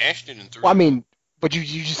 he smashed it and threw Well, I it. mean, but you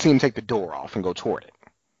just see him take the door off and go toward it.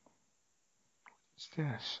 What's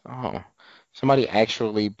this? Oh. Somebody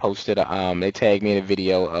actually posted, they tagged me in a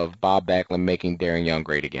video of Bob Backlund making Darren Young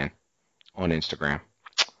great again on Instagram.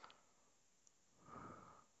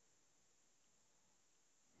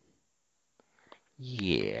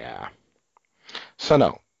 Yeah. So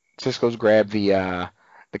no, Cisco's grabbed the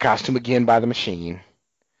costume again by the machine,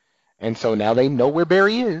 and so now they know where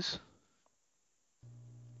Barry is.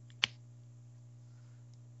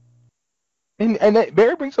 And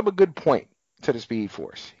Barry brings up a good point to the Speed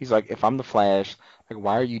Force. He's like, if I'm the Flash, like,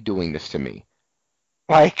 why are you doing this to me?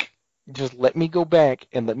 Like, just let me go back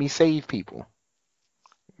and let me save people.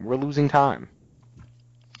 We're losing time.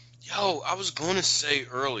 Yo, I was going to say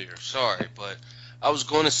earlier, sorry, but I was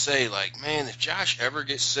going to say, like, man, if Josh ever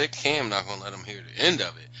gets sick, Cam not going to let him hear the end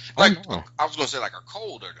of it. Like, I was going to say, like, a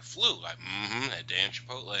cold or the flu. Like, that damn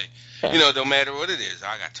Chipotle. Yeah. No matter what it is,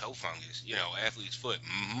 I got toe fungus. Athlete's foot.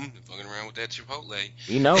 Fucking around with that Chipotle.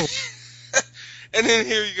 We know. And then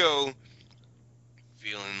here you go,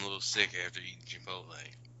 feeling a little sick after eating Chipotle.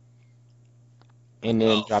 And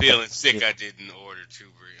then feeling sick, I didn't order two.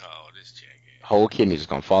 This jackass. Whole kidney's just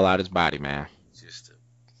gonna fall out his body, man.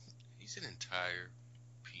 He's an entire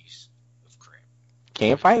piece of crap.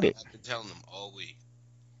 Can't fight it. I've been telling them all week.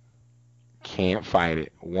 Can't fight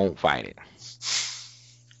it. Won't fight it.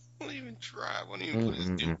 Won't even try. Won't even put his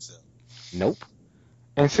dukes up. Nope.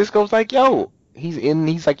 And Cisco's like, yo,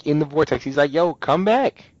 he's like in the vortex. He's like, yo, come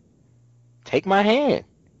back. Take my hand.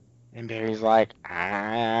 And Barry's like,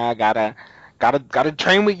 I gotta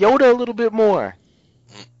train with Yoda a little bit more.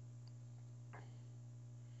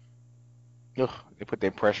 Ugh, they put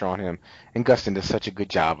their pressure on him. And Gustin does such a good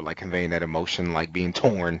job of like conveying that emotion, like being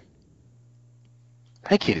torn.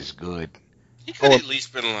 That kid is good. He could at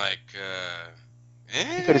least been like,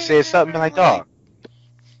 he could have said something like, dog,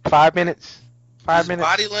 5 minutes. 5 minutes.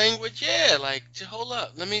 Body language, yeah, like, hold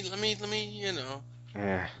up, let me,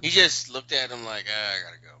 Yeah. He just looked at him like, I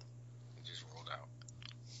gotta go. He just rolled out.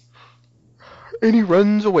 And he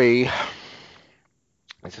runs away.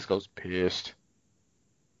 And Cisco's pissed.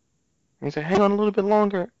 And he said, hang on a little bit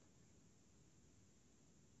longer.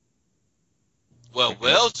 Well,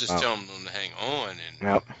 Wells just telling them to hang on, and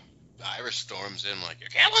Yep. Iris storms in like, you're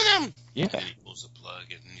killing him! Yeah. And he pulls the plug,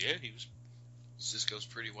 and Cisco's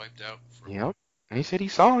pretty wiped out. Yep. And he said he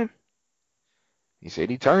saw him. He said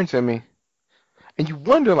he turned to me. And you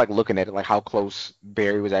wonder, like, looking at it, like, how close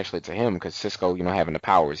Barry was actually to him, because Cisco, having the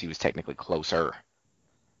powers, he was technically closer.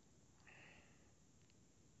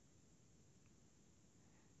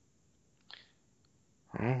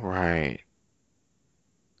 All right.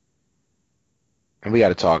 And we got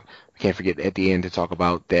to talk. We can't forget at the end to talk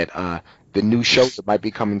about that the new show that might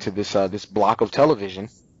be coming to this block of television.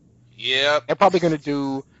 Yep. They're probably going to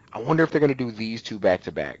do. I wonder if they're going to do these two back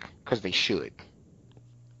to back because they should.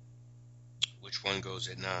 Which one goes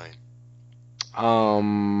at 9?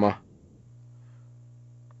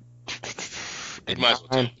 At You might as well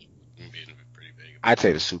tell 9, me. I'm being pretty big. I'd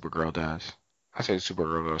say the Supergirl does. I'd say the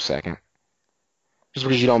Supergirl goes second. Just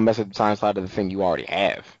because you don't mess up the time slot of the thing you already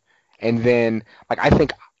have. And then, like, I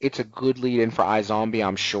think it's a good lead-in for iZombie,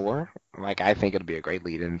 I'm sure. Like, I think it'll be a great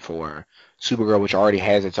lead-in for Supergirl, which already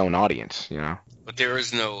has its own audience, you know? But there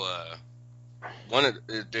is no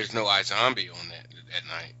there's no iZombie on that at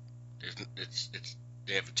night. It's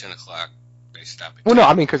they have a 10 o'clock. They stop at 10. Well, no,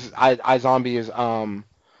 I mean, because iZombie is,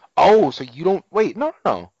 oh, so you don't, wait, no.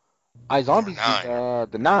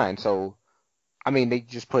 iZombie's the 9, so, I mean, they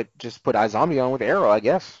just put iZombie on with Arrow, I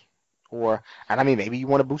guess. And I mean, maybe you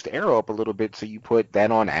want to boost Arrow up a little bit, so you put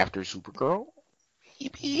that on after Supergirl.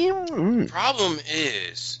 The problem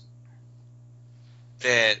is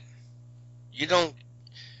that you don't.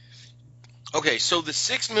 Okay, so the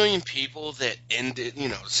 6 million people that ended,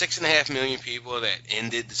 6.5 million people that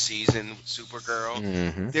ended the season with Supergirl,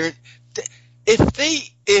 Mm-hmm.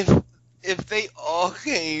 if they all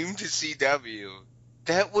came to CW,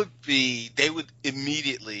 they would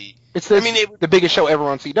immediately. The biggest show ever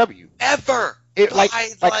on CW. Ever.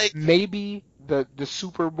 Like maybe the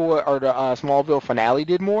Superboy or the Smallville finale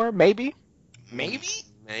did more, maybe. Maybe.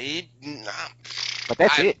 Nah. But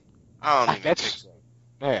that's it. I don't even think so.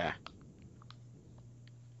 Yeah.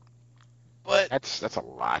 But that's a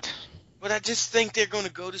lot. But I just think they're going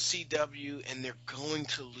to go to CW and they're going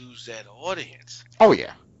to lose that audience. Oh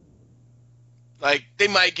yeah. Like they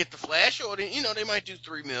might get the Flash audience, they might do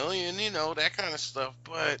 3 million, that kind of stuff,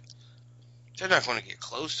 but they're not going to get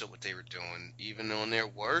close to what they were doing, even on their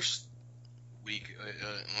worst week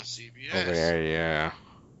on CBS. Over there, yeah.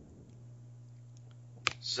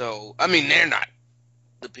 So, I mean, they're not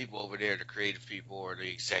the people over there, the creative people or the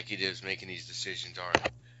executives making these decisions aren't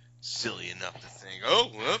silly enough to think,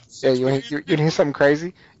 oh, well. Yeah, you want to hear something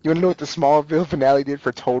crazy? You want to know what the Smallville finale did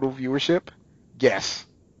for total viewership? Guess.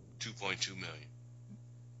 2.2 million.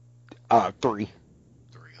 3.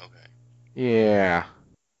 3, okay. Yeah.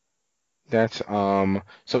 That's so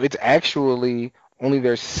it's actually only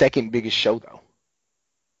their second biggest show though.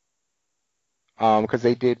 Because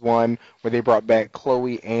they did one where they brought back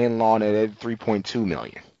Chloe and Lana at 3.2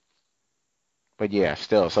 million. But yeah,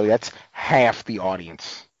 still, so that's half the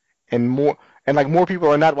audience, and more people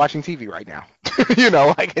are not watching TV right now. Yeah,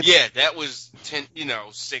 that was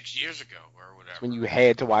 6 years ago or whatever. When you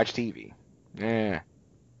had to watch TV. Yeah.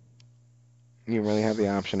 You really have the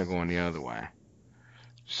option of going the other way.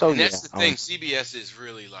 So, and that's the thing. CBS is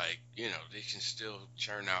really like, they can still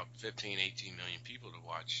churn out 15, 18 million people to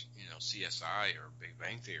watch, CSI or Big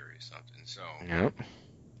Bang Theory or something. So, yep.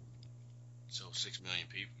 So 6 million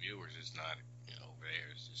viewers is not, over there.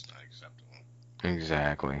 It's just not acceptable.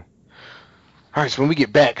 Exactly. All right, so when we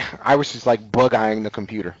get back, Iris is like bug-eyeing the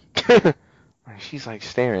computer. She's like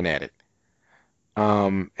staring at it.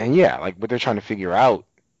 And yeah, like what they're trying to figure out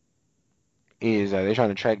is they're trying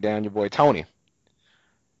to track down your boy Tony.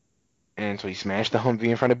 And so he smashed the Humvee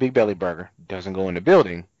in front of Big Belly Burger, doesn't go in the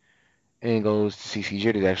building, and goes to CC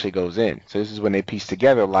Jitters, actually goes in. So this is when they piece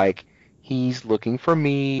together, like, he's looking for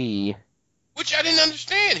me. Which I didn't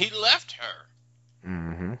understand. He left her.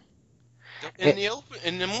 Mm-hmm.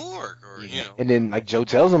 In the morgue, or, And then, like, Joe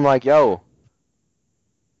tells him, like, yo,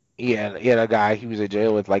 he had a guy he was in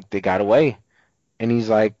jail with, like, they got away. And he's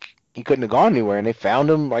like, he couldn't have gone anywhere, and they found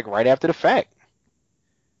him, like, right after the fact.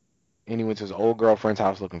 And he went to his old girlfriend's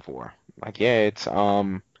house looking for her. Like, yeah, it's,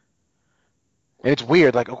 and it's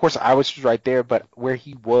weird. Like, of course, I was right there, but where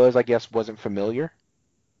he was, I guess, wasn't familiar.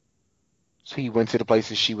 So he went to the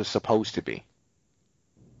places she was supposed to be.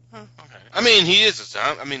 Okay. I mean, he is a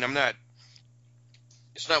zombie. I mean,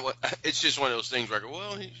 it's not what, it's just one of those things where I go,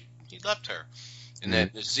 well, he left her. And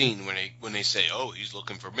that the scene when they say, oh, he's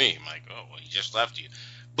looking for me. I'm like, oh, well, he just left you.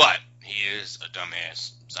 But he is a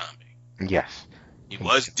dumbass zombie. Yes. He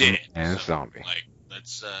was dead. And zombie. Like,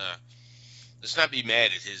 let's not be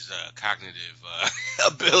mad at his cognitive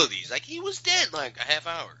abilities. Like, he was dead like a half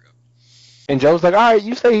hour ago. And Joe's like, all right,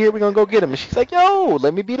 you stay here. We're going to go get him. And she's like, yo,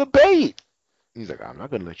 let me be the bait. He's like, I'm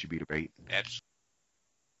not going to let you be the bait. Absolutely.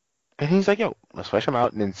 And he's like, yo, let's flesh him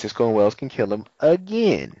out. And then Cisco and Wells can kill him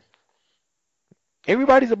again.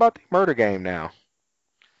 Everybody's about the murder game now.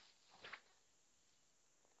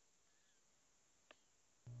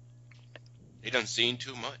 They done seen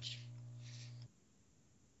too much.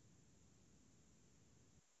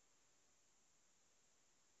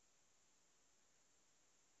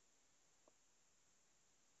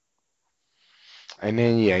 And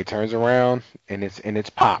then yeah, he turns around and it's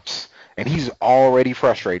Pops, and he's already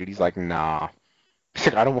frustrated. He's like, nah. He's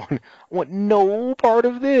like, I want no part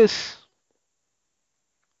of this.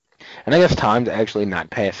 And I guess time's actually not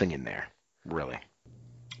passing in there, really.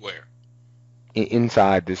 Where?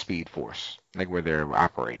 Inside the Speed Force, like where they're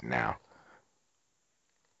operating now.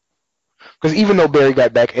 Because even though Barry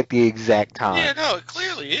got back at the exact time. Yeah, no, it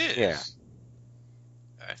clearly is. Yeah.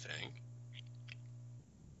 I think.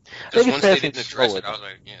 I Just think once it's they passing didn't address slower, it, I though. was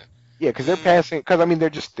like, yeah. Yeah, because they're passing. Because I mean,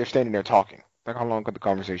 they're standing there talking. Like, how long could the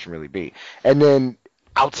conversation really be? And then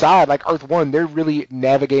outside, like Earth One, they're really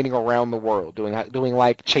navigating around the world, doing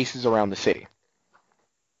like chases around the city.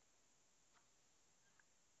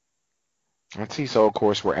 Let's see. So of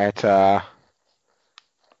course we're at your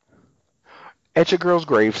girl's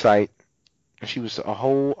gravesite. She was a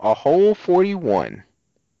whole 41.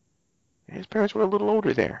 And his parents were a little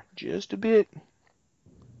older there, just a bit.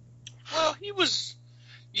 Well, he was,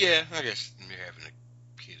 yeah, I guess you're having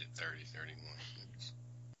a kid at 30, 31.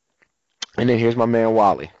 And then here's my man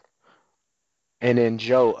Wally. And then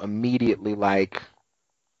Joe immediately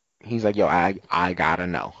he's like, yo, I gotta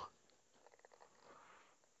know.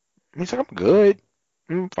 He's like, I'm good.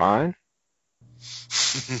 I'm fine.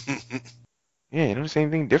 Yeah, you don't say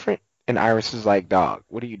anything different. And Iris is like, dog,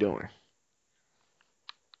 what are you doing?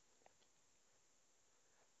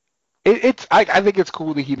 I think it's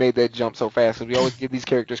cool that he made that jump so fast, because we always give these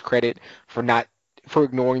characters credit for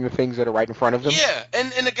ignoring the things that are right in front of them. Yeah,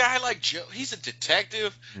 and a guy like Joe, he's a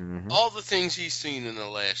detective. Mm-hmm. All the things he's seen in the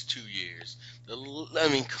last 2 years. I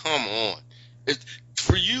mean, come on.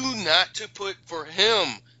 For you not to put, for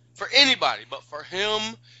anybody, but for him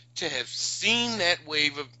to have seen that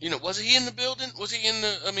wave of, was he in the building? Was he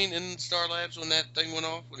in Star Labs when that thing went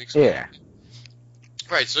off? When he Yeah.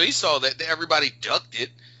 Right, so he saw that everybody ducked it.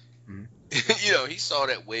 Mm-hmm. He saw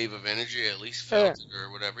that wave of energy, at least felt it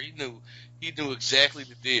or whatever. He knew exactly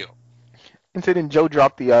the deal. And so then Joe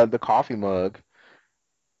dropped the coffee mug,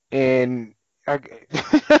 and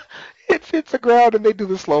it hits the ground, and they do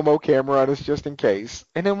the slow-mo camera on us just in case.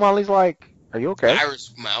 And then Wally's like, are you okay?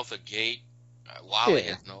 Iris mouth agape. Wally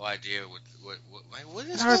has no idea what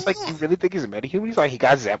is Iris going like, on. you really think he's a metahuman? He's like, he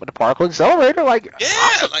got zapped with the particle accelerator? Like,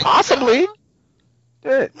 Yeah, possibly.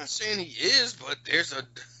 Yeah. I'm not saying he is, but there's a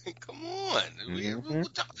come on. Mm-hmm.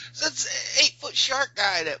 That's an 8-foot shark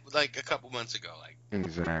guy that like a couple months ago. Like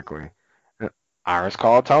Exactly. Iris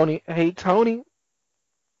called Tony. Hey, Tony.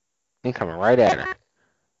 He coming right at her.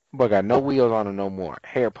 But got no wheels on him no more.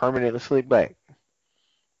 Hair permanently slicked back.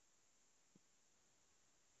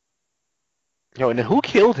 Yo, and then who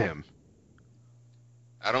killed him?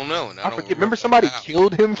 I don't know. And I don't forget. Remember somebody how.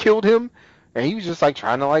 killed him, and he was just like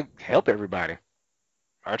trying to help everybody.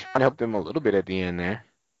 Or trying to help them a little bit at the end there.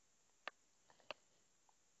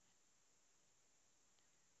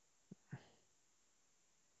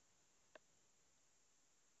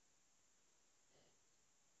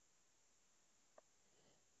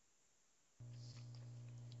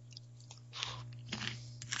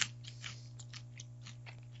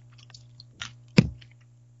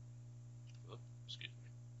 Excuse me.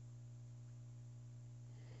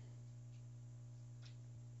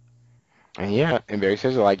 And yeah, and Barry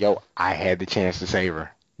says like, yo, I had the chance to save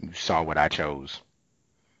her. You saw what I chose.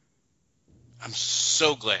 I'm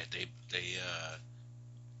so glad they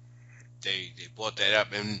brought that up,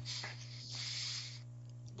 and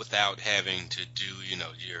without having to do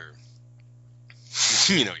your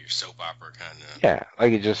your soap opera kind of. Yeah,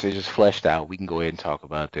 like it just fleshed out. We can go ahead and talk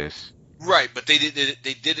about this. Right, but they did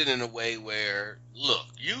it in a way where, look,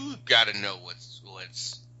 you got to know what's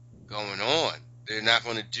going on. They're not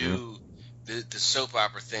going to do the soap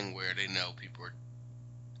opera thing where they know people are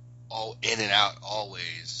all in and out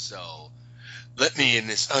always. So let me, in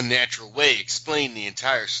this unnatural way, explain the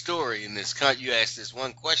entire story in this. You asked this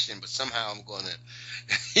one question, but somehow I'm going to,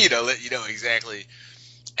 let you know exactly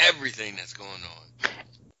everything that's going on.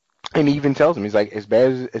 And he even tells him, he's like, as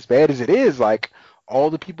bad as it is, like, all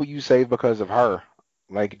the people you saved because of her,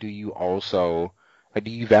 like, do you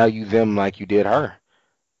value them like you did her?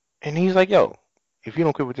 And he's like, yo, if you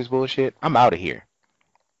don't quit with this bullshit, I'm out of here.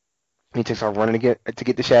 He takes off running to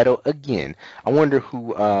get the shadow again. I wonder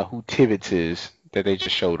who Tibbets is that they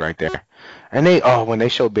just showed right there. And when they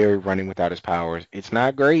show Barry running without his powers, it's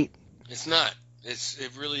not great. It's not.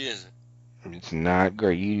 It really isn't. It's not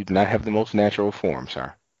great. You do not have the most natural form,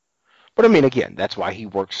 sir. But I mean, again, that's why he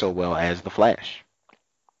works so well as the Flash.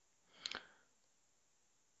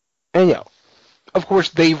 And of course,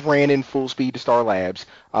 they've ran in full speed to Star Labs,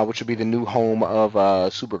 which will be the new home of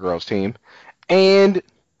Supergirl's team. And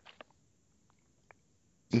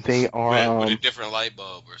They are with a different light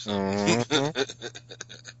bulb or something.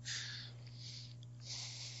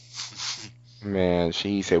 Man,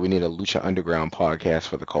 she said we need a Lucha Underground podcast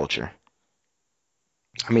for the culture.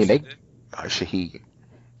 I mean, they Shahid.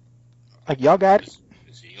 Like, y'all got it.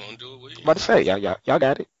 Is he gonna do it with you? I'm about to say, y'all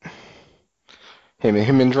got it.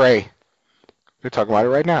 Him and Dre, they're talking about it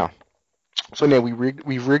right now. So now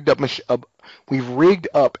we've rigged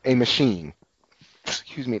up a machine.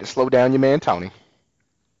 Excuse me, to slow down your man Tony.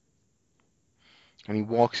 And he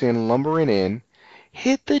walks in, lumbering in,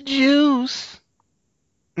 hit the juice.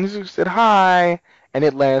 And Zeus said hi, and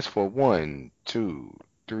it lasts for 1, 2,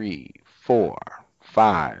 3, 4,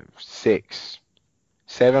 5, 6,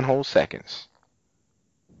 7 whole seconds.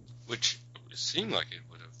 Which it seemed like it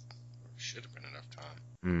should have been enough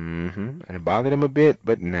time. And it bothered him a bit,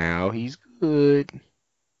 but now he's good.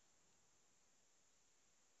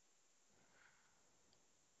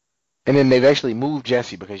 And then they've actually moved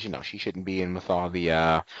Jessie because, she shouldn't be in with all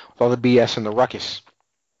the BS and the ruckus.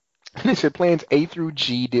 And they said plans A through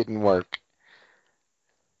G didn't work.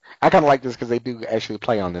 I kind of like this because they do actually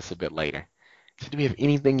play on this a bit later. So do we have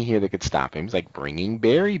anything here that could stop him? He's like, bringing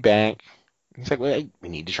Barry back. He's like, well, we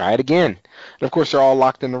need to try it again. And of course, they're all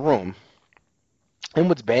locked in the room. And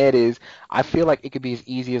what's bad is I feel like it could be as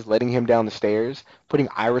easy as letting him down the stairs, putting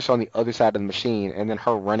Iris on the other side of the machine, and then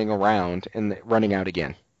her running around and running out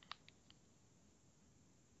again.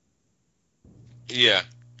 Yeah.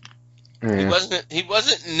 He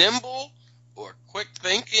wasn't nimble or quick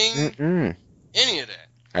thinking. Any of that.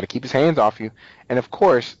 Got to keep his hands off you. And of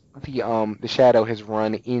course, the shadow has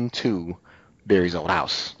run into Barry's old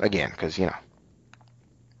house again because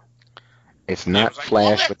it's not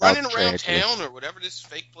Flash without running around tragedy. town or whatever this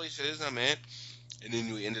fake place is I'm at, and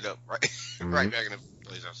then we ended up right back in the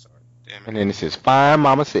place I started. Damn it. And then it says, "Fine,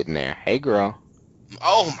 Mama sitting there. Hey, girl."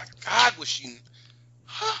 Oh my God, was she?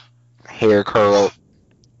 Hair curled.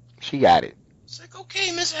 She got it. It's like,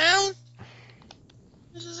 okay, Miss Allen.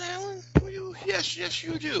 Mrs. Allen? Yes,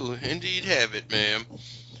 you do. Indeed have it, ma'am.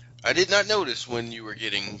 I did not notice when you were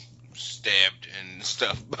getting stabbed and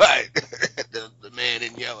stuff by the man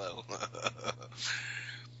in yellow.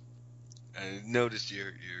 I noticed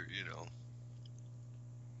you're.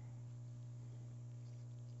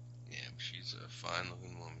 Yeah, she's a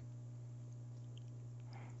fine-looking woman.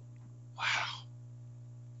 Wow.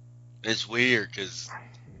 It's weird, because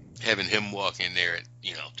having him walk in there at,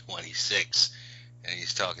 26, and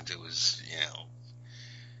he's talking to his,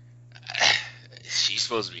 she's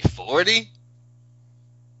supposed to be 40?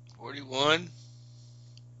 41?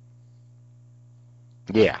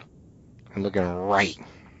 Yeah. I'm looking right.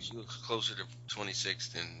 She looks closer to 26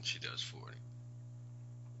 than she does 40.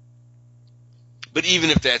 But even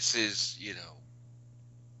if that's his,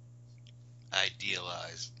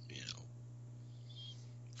 idealized,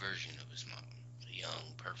 version of his mom, the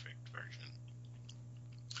young, perfect version.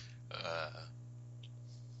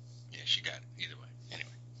 Yeah, she got it either way. Anyway.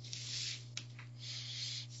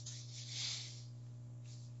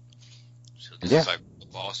 So this is like the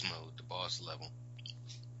boss mode, the boss level.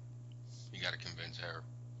 You got to convince her.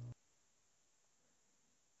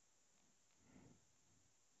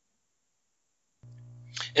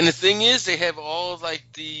 And the thing is, they have all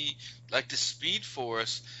the Speed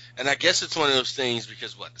Force, and I guess it's one of those things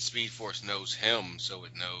because the Speed Force knows him, so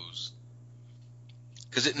it knows,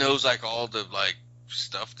 because it knows all the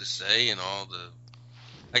stuff to say and all the.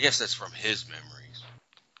 I guess that's from his memories.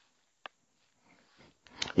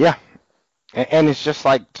 Yeah, and it's just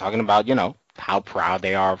like talking about how proud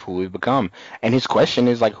they are of who we've become, and his question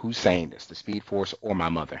is who's saying this, the Speed Force or my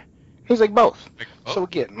mother? He's like both. So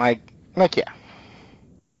again, yeah.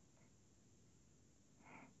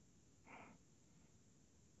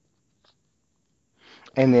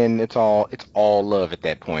 And then it's all love at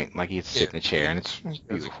that point. He's sitting in a chair, and it's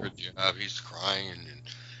beautiful. He's crying, and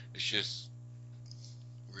it's just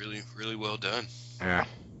really, really well done. Yeah.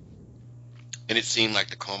 And it seemed like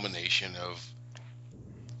the culmination of,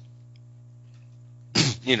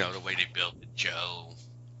 the way they built it. Joe.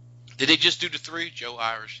 Did they just do the three? Joe,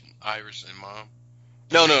 Iris, and Mom?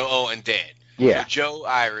 No. Oh, and Dad. Yeah. So Joe,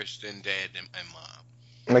 Iris, then Dad, and Mom.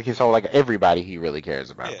 His whole everybody he really cares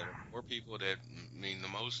about. Yeah. Or people that mean the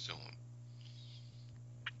most to him.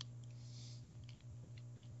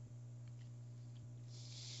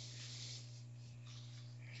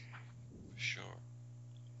 For sure.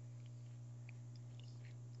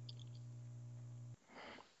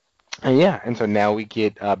 And yeah, and so now we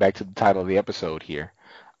get back to the title of the episode here.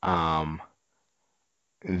 Runaway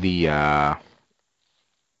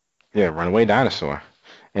Dinosaur.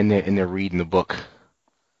 And they're reading the book.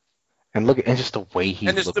 And and just the way he's looking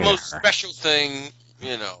at her. And it's the most special thing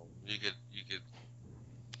you could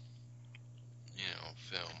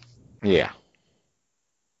film. Yeah.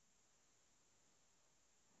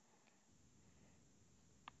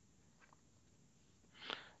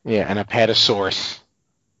 Yeah, and a Apatosaurus.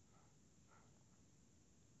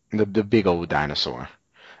 The big old dinosaur.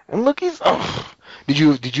 And look, he's Did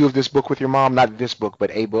you have this book with your mom? Not this book,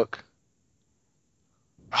 but a book.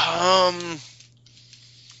 I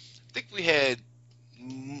think we had.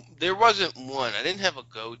 There wasn't one. I didn't have a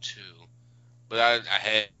go-to, but I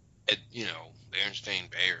had Berenstain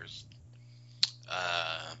Bears.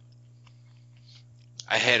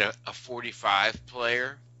 I had a 45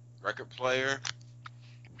 record player,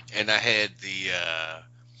 and I had the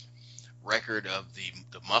record of the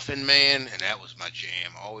Muffin Man, and that was my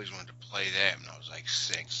jam. I always wanted to play that when I was like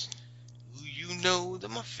 6. You know the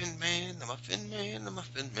Muffin Man, the Muffin Man, the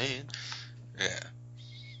Muffin Man. Yeah.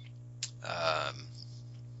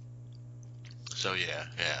 So yeah.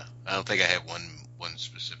 I don't think I had one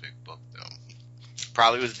specific book though.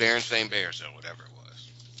 Probably was Berenstain Bears or whatever it was.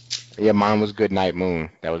 Yeah, mine was Good Night Moon.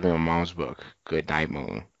 That was my mom's book. Good Night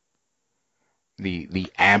Moon.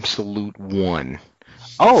 The absolute one.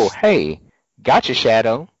 Oh, hey, gotcha,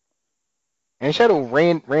 Shadow. And Shadow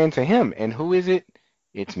ran to him. And who is it?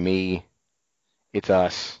 It's me. It's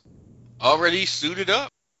us. Already suited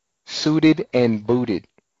up. Suited and booted.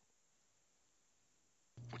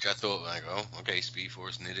 Which I thought, like, oh, okay, Speed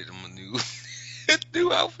Force knitted him a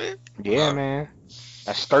new outfit. Yeah, man.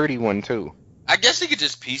 A sturdy one, too. I guess he could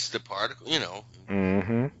just piece the particle,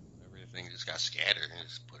 Mm-hmm. Everything just got scattered and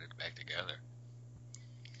just put it back together.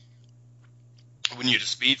 When you're the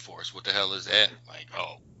Speed Force, what the hell is that? Like,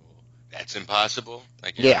 oh, that's impossible?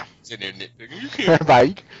 Like, yeah. Sitting there nitpicking. You can't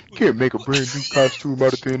make a brand new costume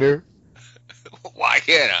out of thin air. Why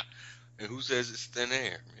can't I? And who says it's thin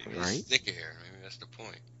air? Maybe Right. It's thick air. Maybe that's the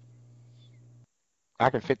point. I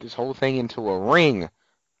can fit this whole thing into a ring.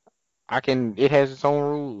 It has its own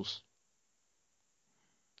rules.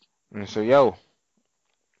 And so,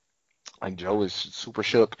 like, Joe is super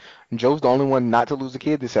shook. And Joe's the only one not to lose a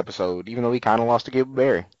kid this episode, even though he kind of lost to Gilbert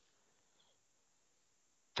Berry.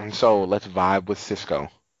 And so, let's vibe with Cisco.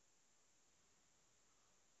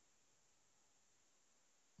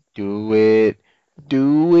 Do it.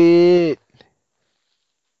 Do it.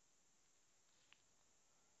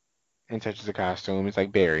 And touches the costume. It's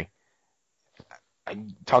like, Barry,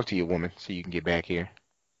 talk to your woman so you can get back here.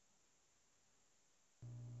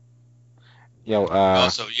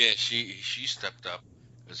 Also, yeah, she stepped up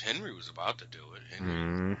because Henry was about to do it.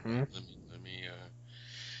 Henry, let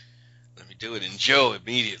me do it. And Joe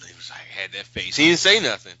immediately was like, had that face. He didn't say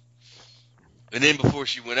nothing. And then before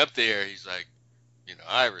she went up there, he's like,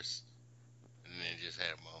 Iris. And then just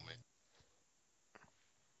had a moment.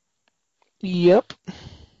 Yep.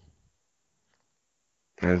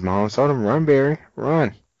 And his mom told him, run, Barry,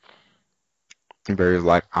 run. And Barry's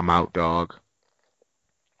like, I'm out, dog.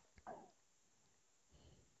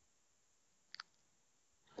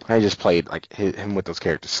 I just played like him with those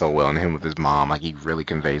characters so well, and him with his mom, like he really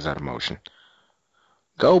conveys that emotion.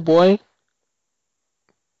 Go, boy.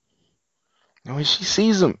 And when she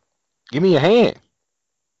sees him, give me a hand.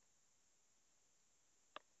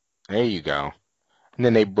 There you go. And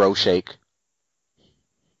then they bro shake.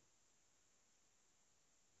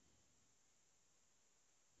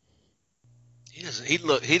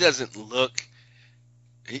 He doesn't look.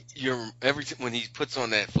 When he puts on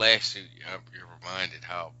that flash suit, you're reminded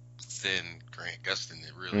how thin Grant Gustin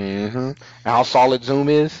it really is. And how solid Zoom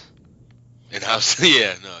is. And how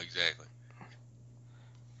exactly.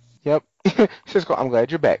 Yep. Cisco, I'm glad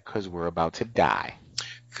you're back because we're about to die.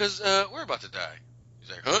 Because we're about to die. He's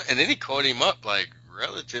like, huh? And then he caught him up like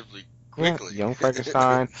relatively quickly. Yeah, young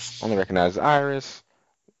Frankenstein only recognizes Iris.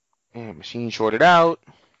 And machine shorted out.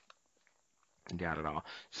 Got it all.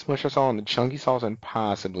 Smush us all in the chunky sauce and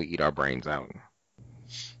possibly eat our brains out.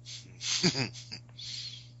 Look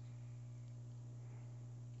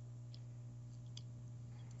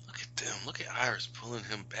at them. Look at Iris pulling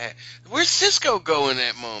him back. Where's Cisco go in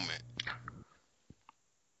that moment?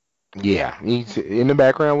 Yeah, he's in the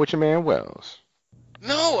background with your man Wells.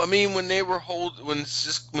 No, I mean when they were when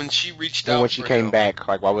she reached out. When she came back,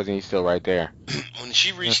 like why wasn't he still right there? When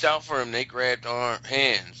she reached out for him, they grabbed our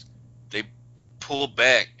hands. They pulled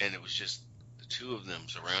back, and it was just the two of them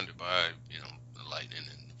surrounded by the lightning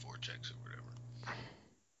and the vortex or whatever.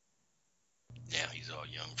 Now he's all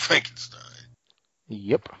young Frankenstein.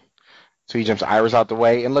 Yep. So he jumps Iris out the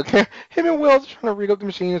way, and look, him and Wells are trying to rig up the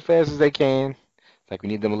machine as fast as they can. It's like we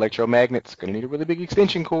need them electromagnets. Gonna need a really big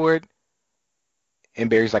extension cord. And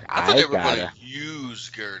Barry's like, I thought they were going to use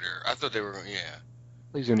Girder. I thought they were, yeah.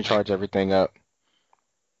 He's going to charge everything up.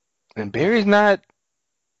 And Barry's not,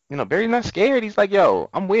 Barry's not scared. He's like, yo,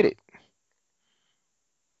 I'm with it.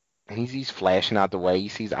 And he's flashing out the way. He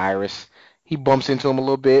sees Iris. He bumps into him a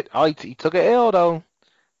little bit. Oh, he took a L though.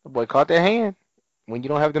 The boy caught their hand. When you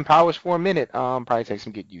don't have them powers for a minute, probably takes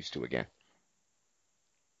some get used to again.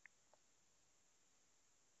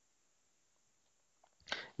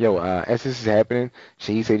 Yo, as this is happening,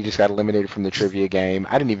 she said he just got eliminated from the trivia game.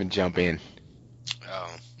 I didn't even jump in.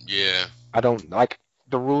 Oh, yeah. I don't like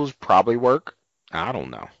the rules probably work. I don't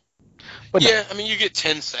know. But yeah, I mean, you get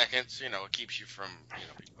 10 seconds. It keeps you from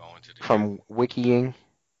going to the from wikiing.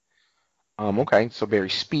 Okay, so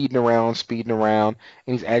Barry's speeding around, and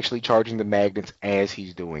he's actually charging the magnets as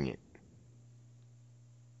he's doing it.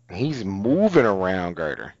 He's moving around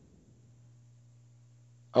Girder.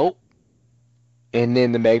 Oh, and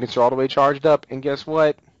then the magnets are all the way charged up, and guess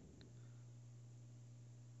what?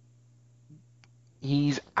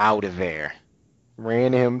 He's out of there.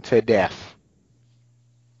 Ran him to death.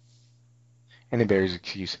 And then Barry's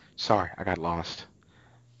excuse, sorry, I got lost.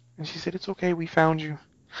 And she said, it's okay, we found you.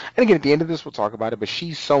 And again, at the end of this, we'll talk about it, but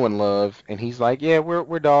she's so in love, and he's like, yeah,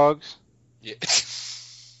 we're dogs. Yeah.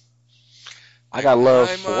 I got love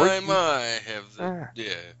for you. Have the,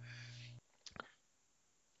 yeah.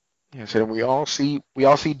 Yeah, so then we all see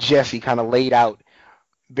Jessie kind of laid out.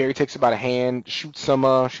 Barry takes about a hand, shoots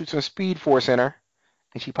some speed force in her,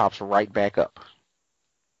 and she pops right back up.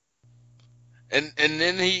 And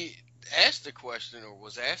then he asked the question, or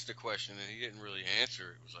was asked the question, and he didn't really answer.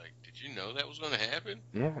 It was like, did you know that was going to happen?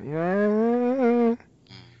 Yeah. No.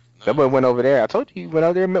 That boy went over there. I told you he went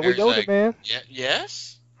over there and met with Yoda, like, man. Yeah,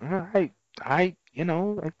 yes? All right. I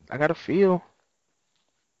got a feel.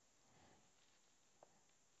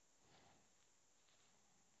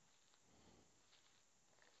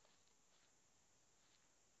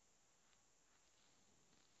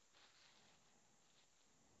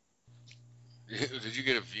 Did you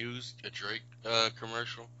get a Drake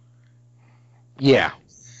commercial? Yeah.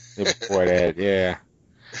 Before that, yeah.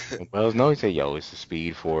 Wells, no, he said, yo, it's the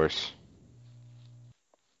Speed Force.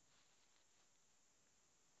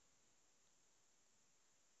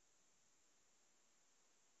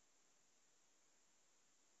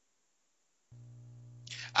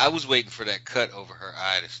 I was waiting for that cut over her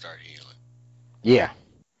eye to start healing. Yeah.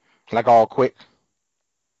 Like all quick.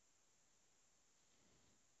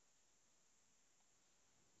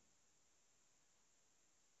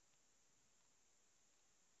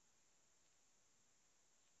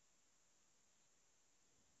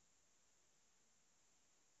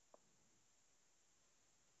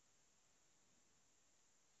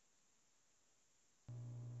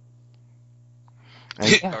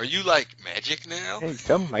 Yeah. Are you like magic now? Hey,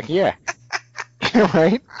 tell him, like, yeah.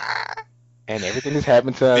 Right? And everything that's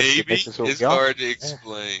happened to us. Maybe it's hard to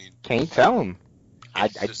explain. Can't tell him. I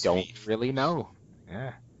don't really know.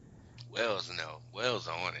 Yeah. Wells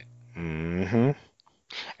on it. Mm-hmm.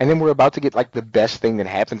 And then we're about to get like the best thing that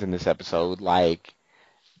happens in this episode. Like,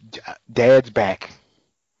 Dad's back,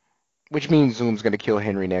 which means Zoom's gonna kill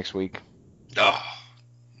Henry next week. Oh,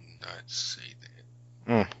 not say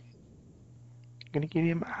that. Gonna get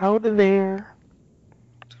him out of there.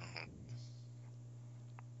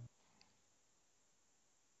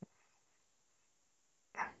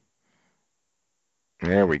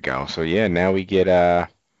 There we go. So yeah, now we get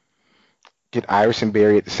Iris and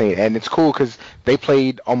Barry at the same, and it's cool because they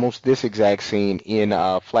played almost this exact scene in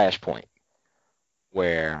Flashpoint,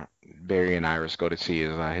 where Barry and Iris go to see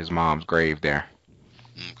his mom's grave there.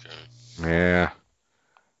 Okay. Yeah.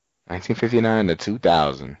 1959 to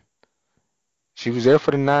 2000. She was there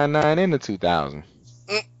for the 99 and the 2000.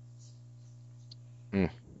 I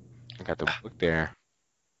got the book there.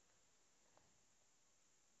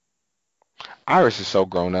 Iris is so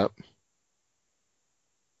grown up.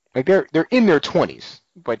 Like they're in their 20s,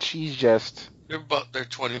 but she's just they're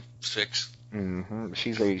 26. Mm-hmm.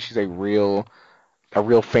 She's a real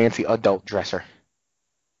fancy adult dresser.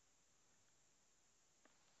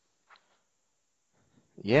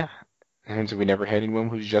 Yeah. And so we never had anyone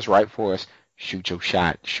who's just right for us. Shoot your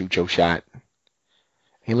shot. Shoot your shot.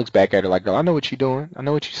 He looks back at her like, girl, I know what you're doing. I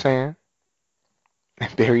know what you're saying.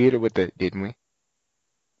 And Barry hit her with the, didn't we?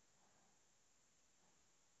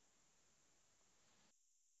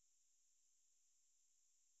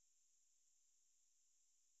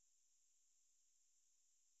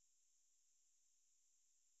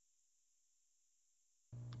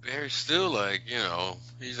 Barry's still like,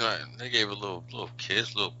 he's not. They gave a little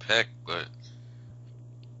kiss, little peck, but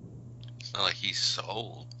it's not like he's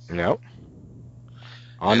sold. Nope.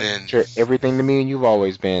 Everything to me and you've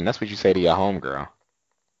always been. That's what you say to your homegirl.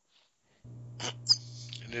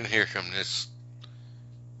 And then here come this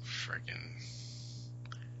freaking.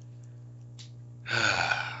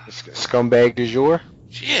 Scumbag du jour.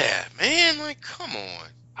 Yeah, man, like come on.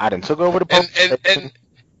 I done took over the And post.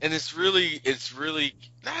 and it's really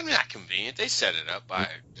I mean, not convenient. They set it up by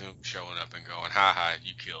Zoom showing up and going, "Ha ha,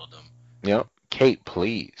 you killed him." Yep. Kate,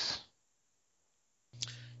 please.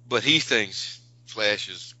 But he thinks Flash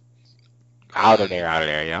is Out gone. of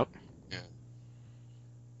there, yep. Yeah.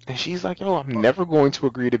 And she's like, yo, I'm never going to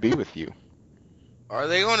agree to be with you. Are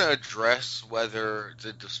they going to address whether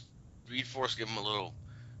did the Speed Force give him a little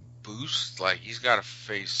boost? Like he's got to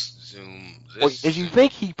face Zoom. Well, as you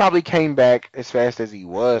think, he probably came back as fast as he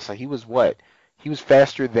was. So he was what? He was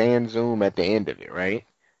faster than Zoom at the end of it, right?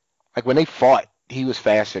 Like when they fought, he was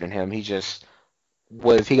faster than him. He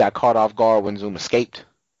got caught off guard when Zoom escaped.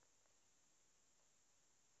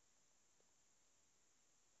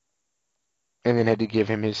 And then had to give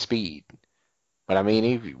him his speed. But I mean,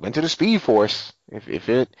 he went to the Speed Force. I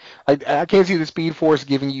can't see the Speed Force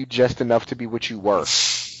giving you just enough to be what you were.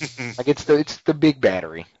 Like it's the big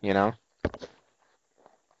battery, you know.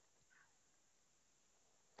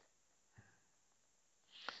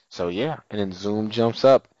 So yeah, and then Zoom jumps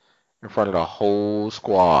up in front of the whole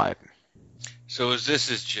squad. So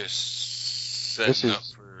this is just setting up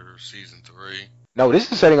for season 3? No,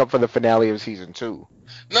 this is setting up for the finale of season 2.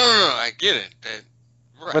 No, I get it.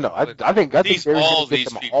 Right. But no, I think Barry's going to get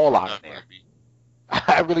them all out of there.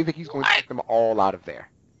 I really think he's going to get them all out of there.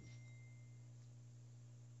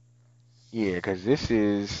 Yeah, because this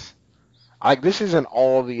isn't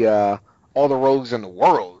all the rogues in the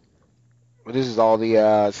world, but this is all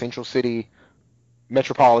the Central City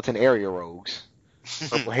metropolitan area rogues.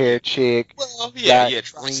 Purple haired chick. Well, yeah,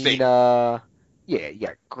 green, you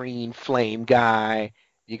got green flame guy.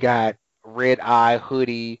 You got red eye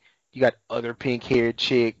hoodie. You got other pink haired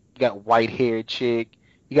chick. You got white haired chick.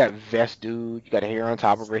 You got vest dude. You got hair on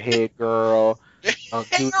top of her head girl.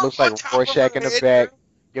 Dude looks like Rorschach in the back.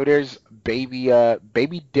 Yo, there's baby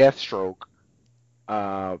Deathstroke.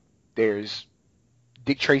 There's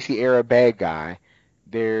Dick Tracy era bad guy.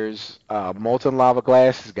 There's Molten Lava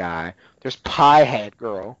Glasses guy. There's Pie Hat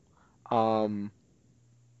girl.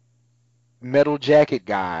 Metal Jacket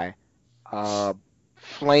guy.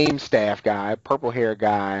 Flame Staff guy. Purple hair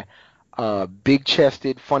guy. Big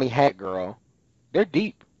chested funny hat girl. They're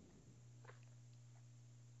deep.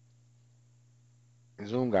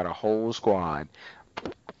 Zoom got a whole squad.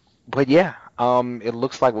 But yeah, it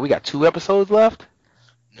looks like we got 2 episodes left.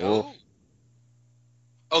 No.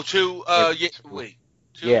 Oh, 2. Wait.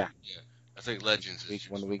 2? Yeah. I think Legends is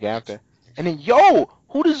one the week after. And then, yo,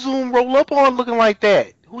 who does Zoom roll up on looking like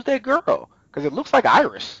that? Who's that girl? Because it looks like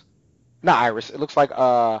Iris. Not Iris. It looks like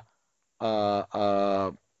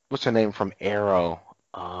what's her name from Arrow?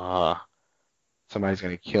 Somebody's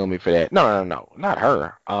gonna kill me for that. No, not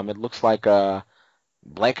her. It looks like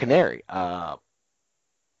Black Canary.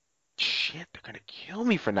 Shit, they're gonna kill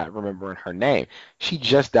me for not remembering her name. She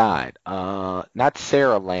just died. Not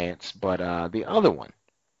Sarah Lance, but the other one.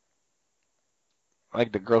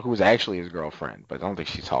 Like the girl who was actually his girlfriend, but I don't think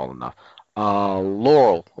she's tall enough.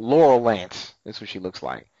 Laurel Lance. That's what she looks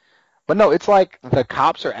like. But no, it's like the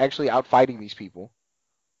cops are actually out fighting these people.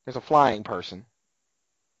 There's a flying person.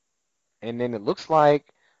 And then it looks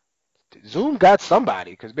like Zoom got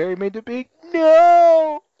somebody because Barry made the big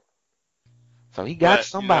no. So he got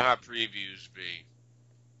somebody. You know how previews be.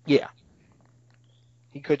 Yeah.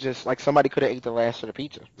 He could just, like, somebody could have ate the last of the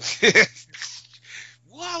pizza.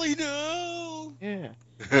 Wally, no. Yeah.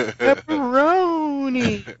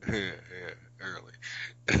 Pepperoni. Yeah, early.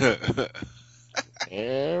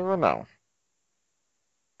 Never know.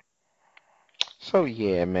 So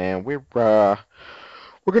yeah, man, we're gonna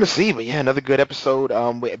see, but yeah, another good episode.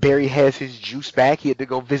 Barry has his juice back. He had to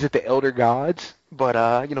go visit the Elder Gods,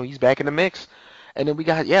 but he's back in the mix. And then we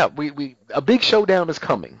got we a big showdown is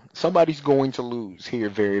coming. Somebody's going to lose here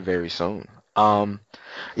very, very soon.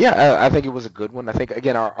 I think it was a good one. I think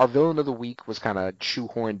again our villain of the week was kind of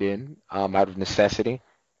shoehorned in out of necessity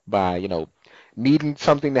by needing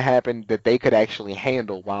something to happen that they could actually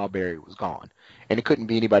handle while Barry was gone. And it couldn't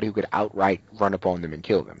be anybody who could outright run up on them and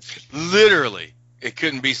kill them. Literally. It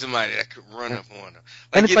couldn't be somebody that could run up on them.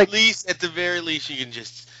 And it's at the very least, you can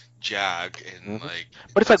just jog and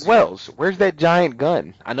But it's like, Wells, where's that giant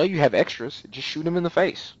gun? I know you have extras. Just shoot him in the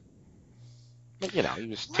face. But, he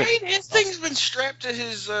was... Right? His thing's been strapped to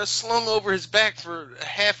his, slung over his back for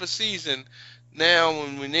half a season. Now,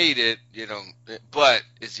 when we need it, but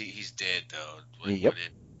he's dead, though. Yep.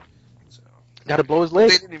 Got to blow his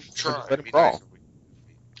leg. They didn't even try. Let him crawl.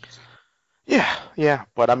 Yeah,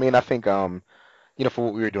 but I mean, I think, for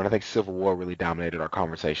what we were doing, I think Civil War really dominated our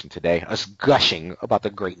conversation today. Us gushing about the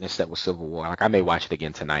greatness that was Civil War. Like, I may watch it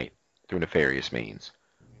again tonight through nefarious means.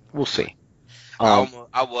 We'll see.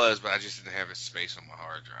 I was, but I just didn't have the space on my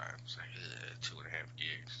hard drive. It's like 2.5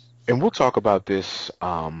 gigs. And we'll talk about this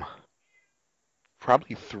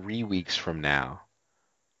probably 3 weeks from now.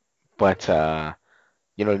 But, the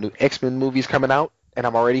new X-Men movie's coming out, and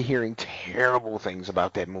I'm already hearing terrible things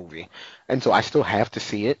about that movie. And so I still have to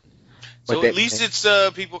see it. So at least it's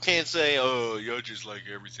people can't say, "Oh, you're just like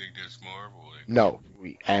everything that's Marvel." No,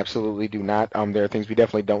 we absolutely do not. There are things we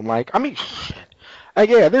definitely don't like. I mean,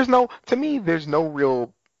 there's no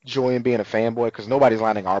real joy in being a fanboy because nobody's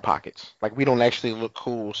lining our pockets. Like, we don't actually look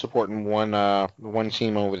cool supporting one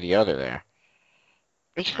team over the other there.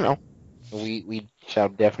 But, we shall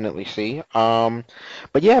definitely see.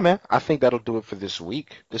 But yeah, man, I think that'll do it for this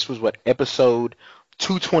week. This was episode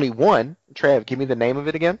 221. Trav, give me the name of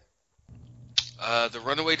it again. The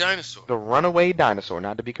Runaway Dinosaur. The Runaway Dinosaur,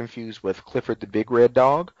 not to be confused with Clifford the Big Red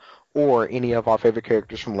Dog or any of our favorite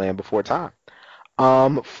characters from Land Before Time.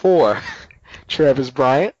 For Travis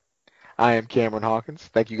Bryant, I am Cameron Hawkins.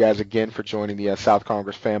 Thank you guys again for joining the South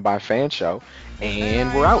Congress Fan by Fan show,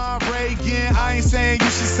 and we're out. I ain't saying you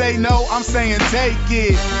should say no, I'm saying take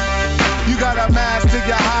it. You got a mask to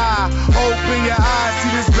get high. Open your eyes,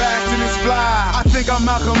 see this back to this fly. I think I'm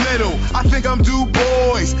Malcolm Little. I think I'm Du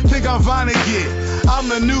Bois. Think I'm Vonnegut. I'm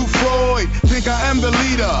the new Freud. Think I am the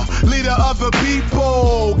leader of the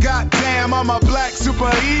people. Goddamn, I'm a black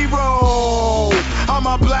superhero. I'm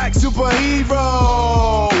a black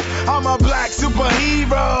superhero.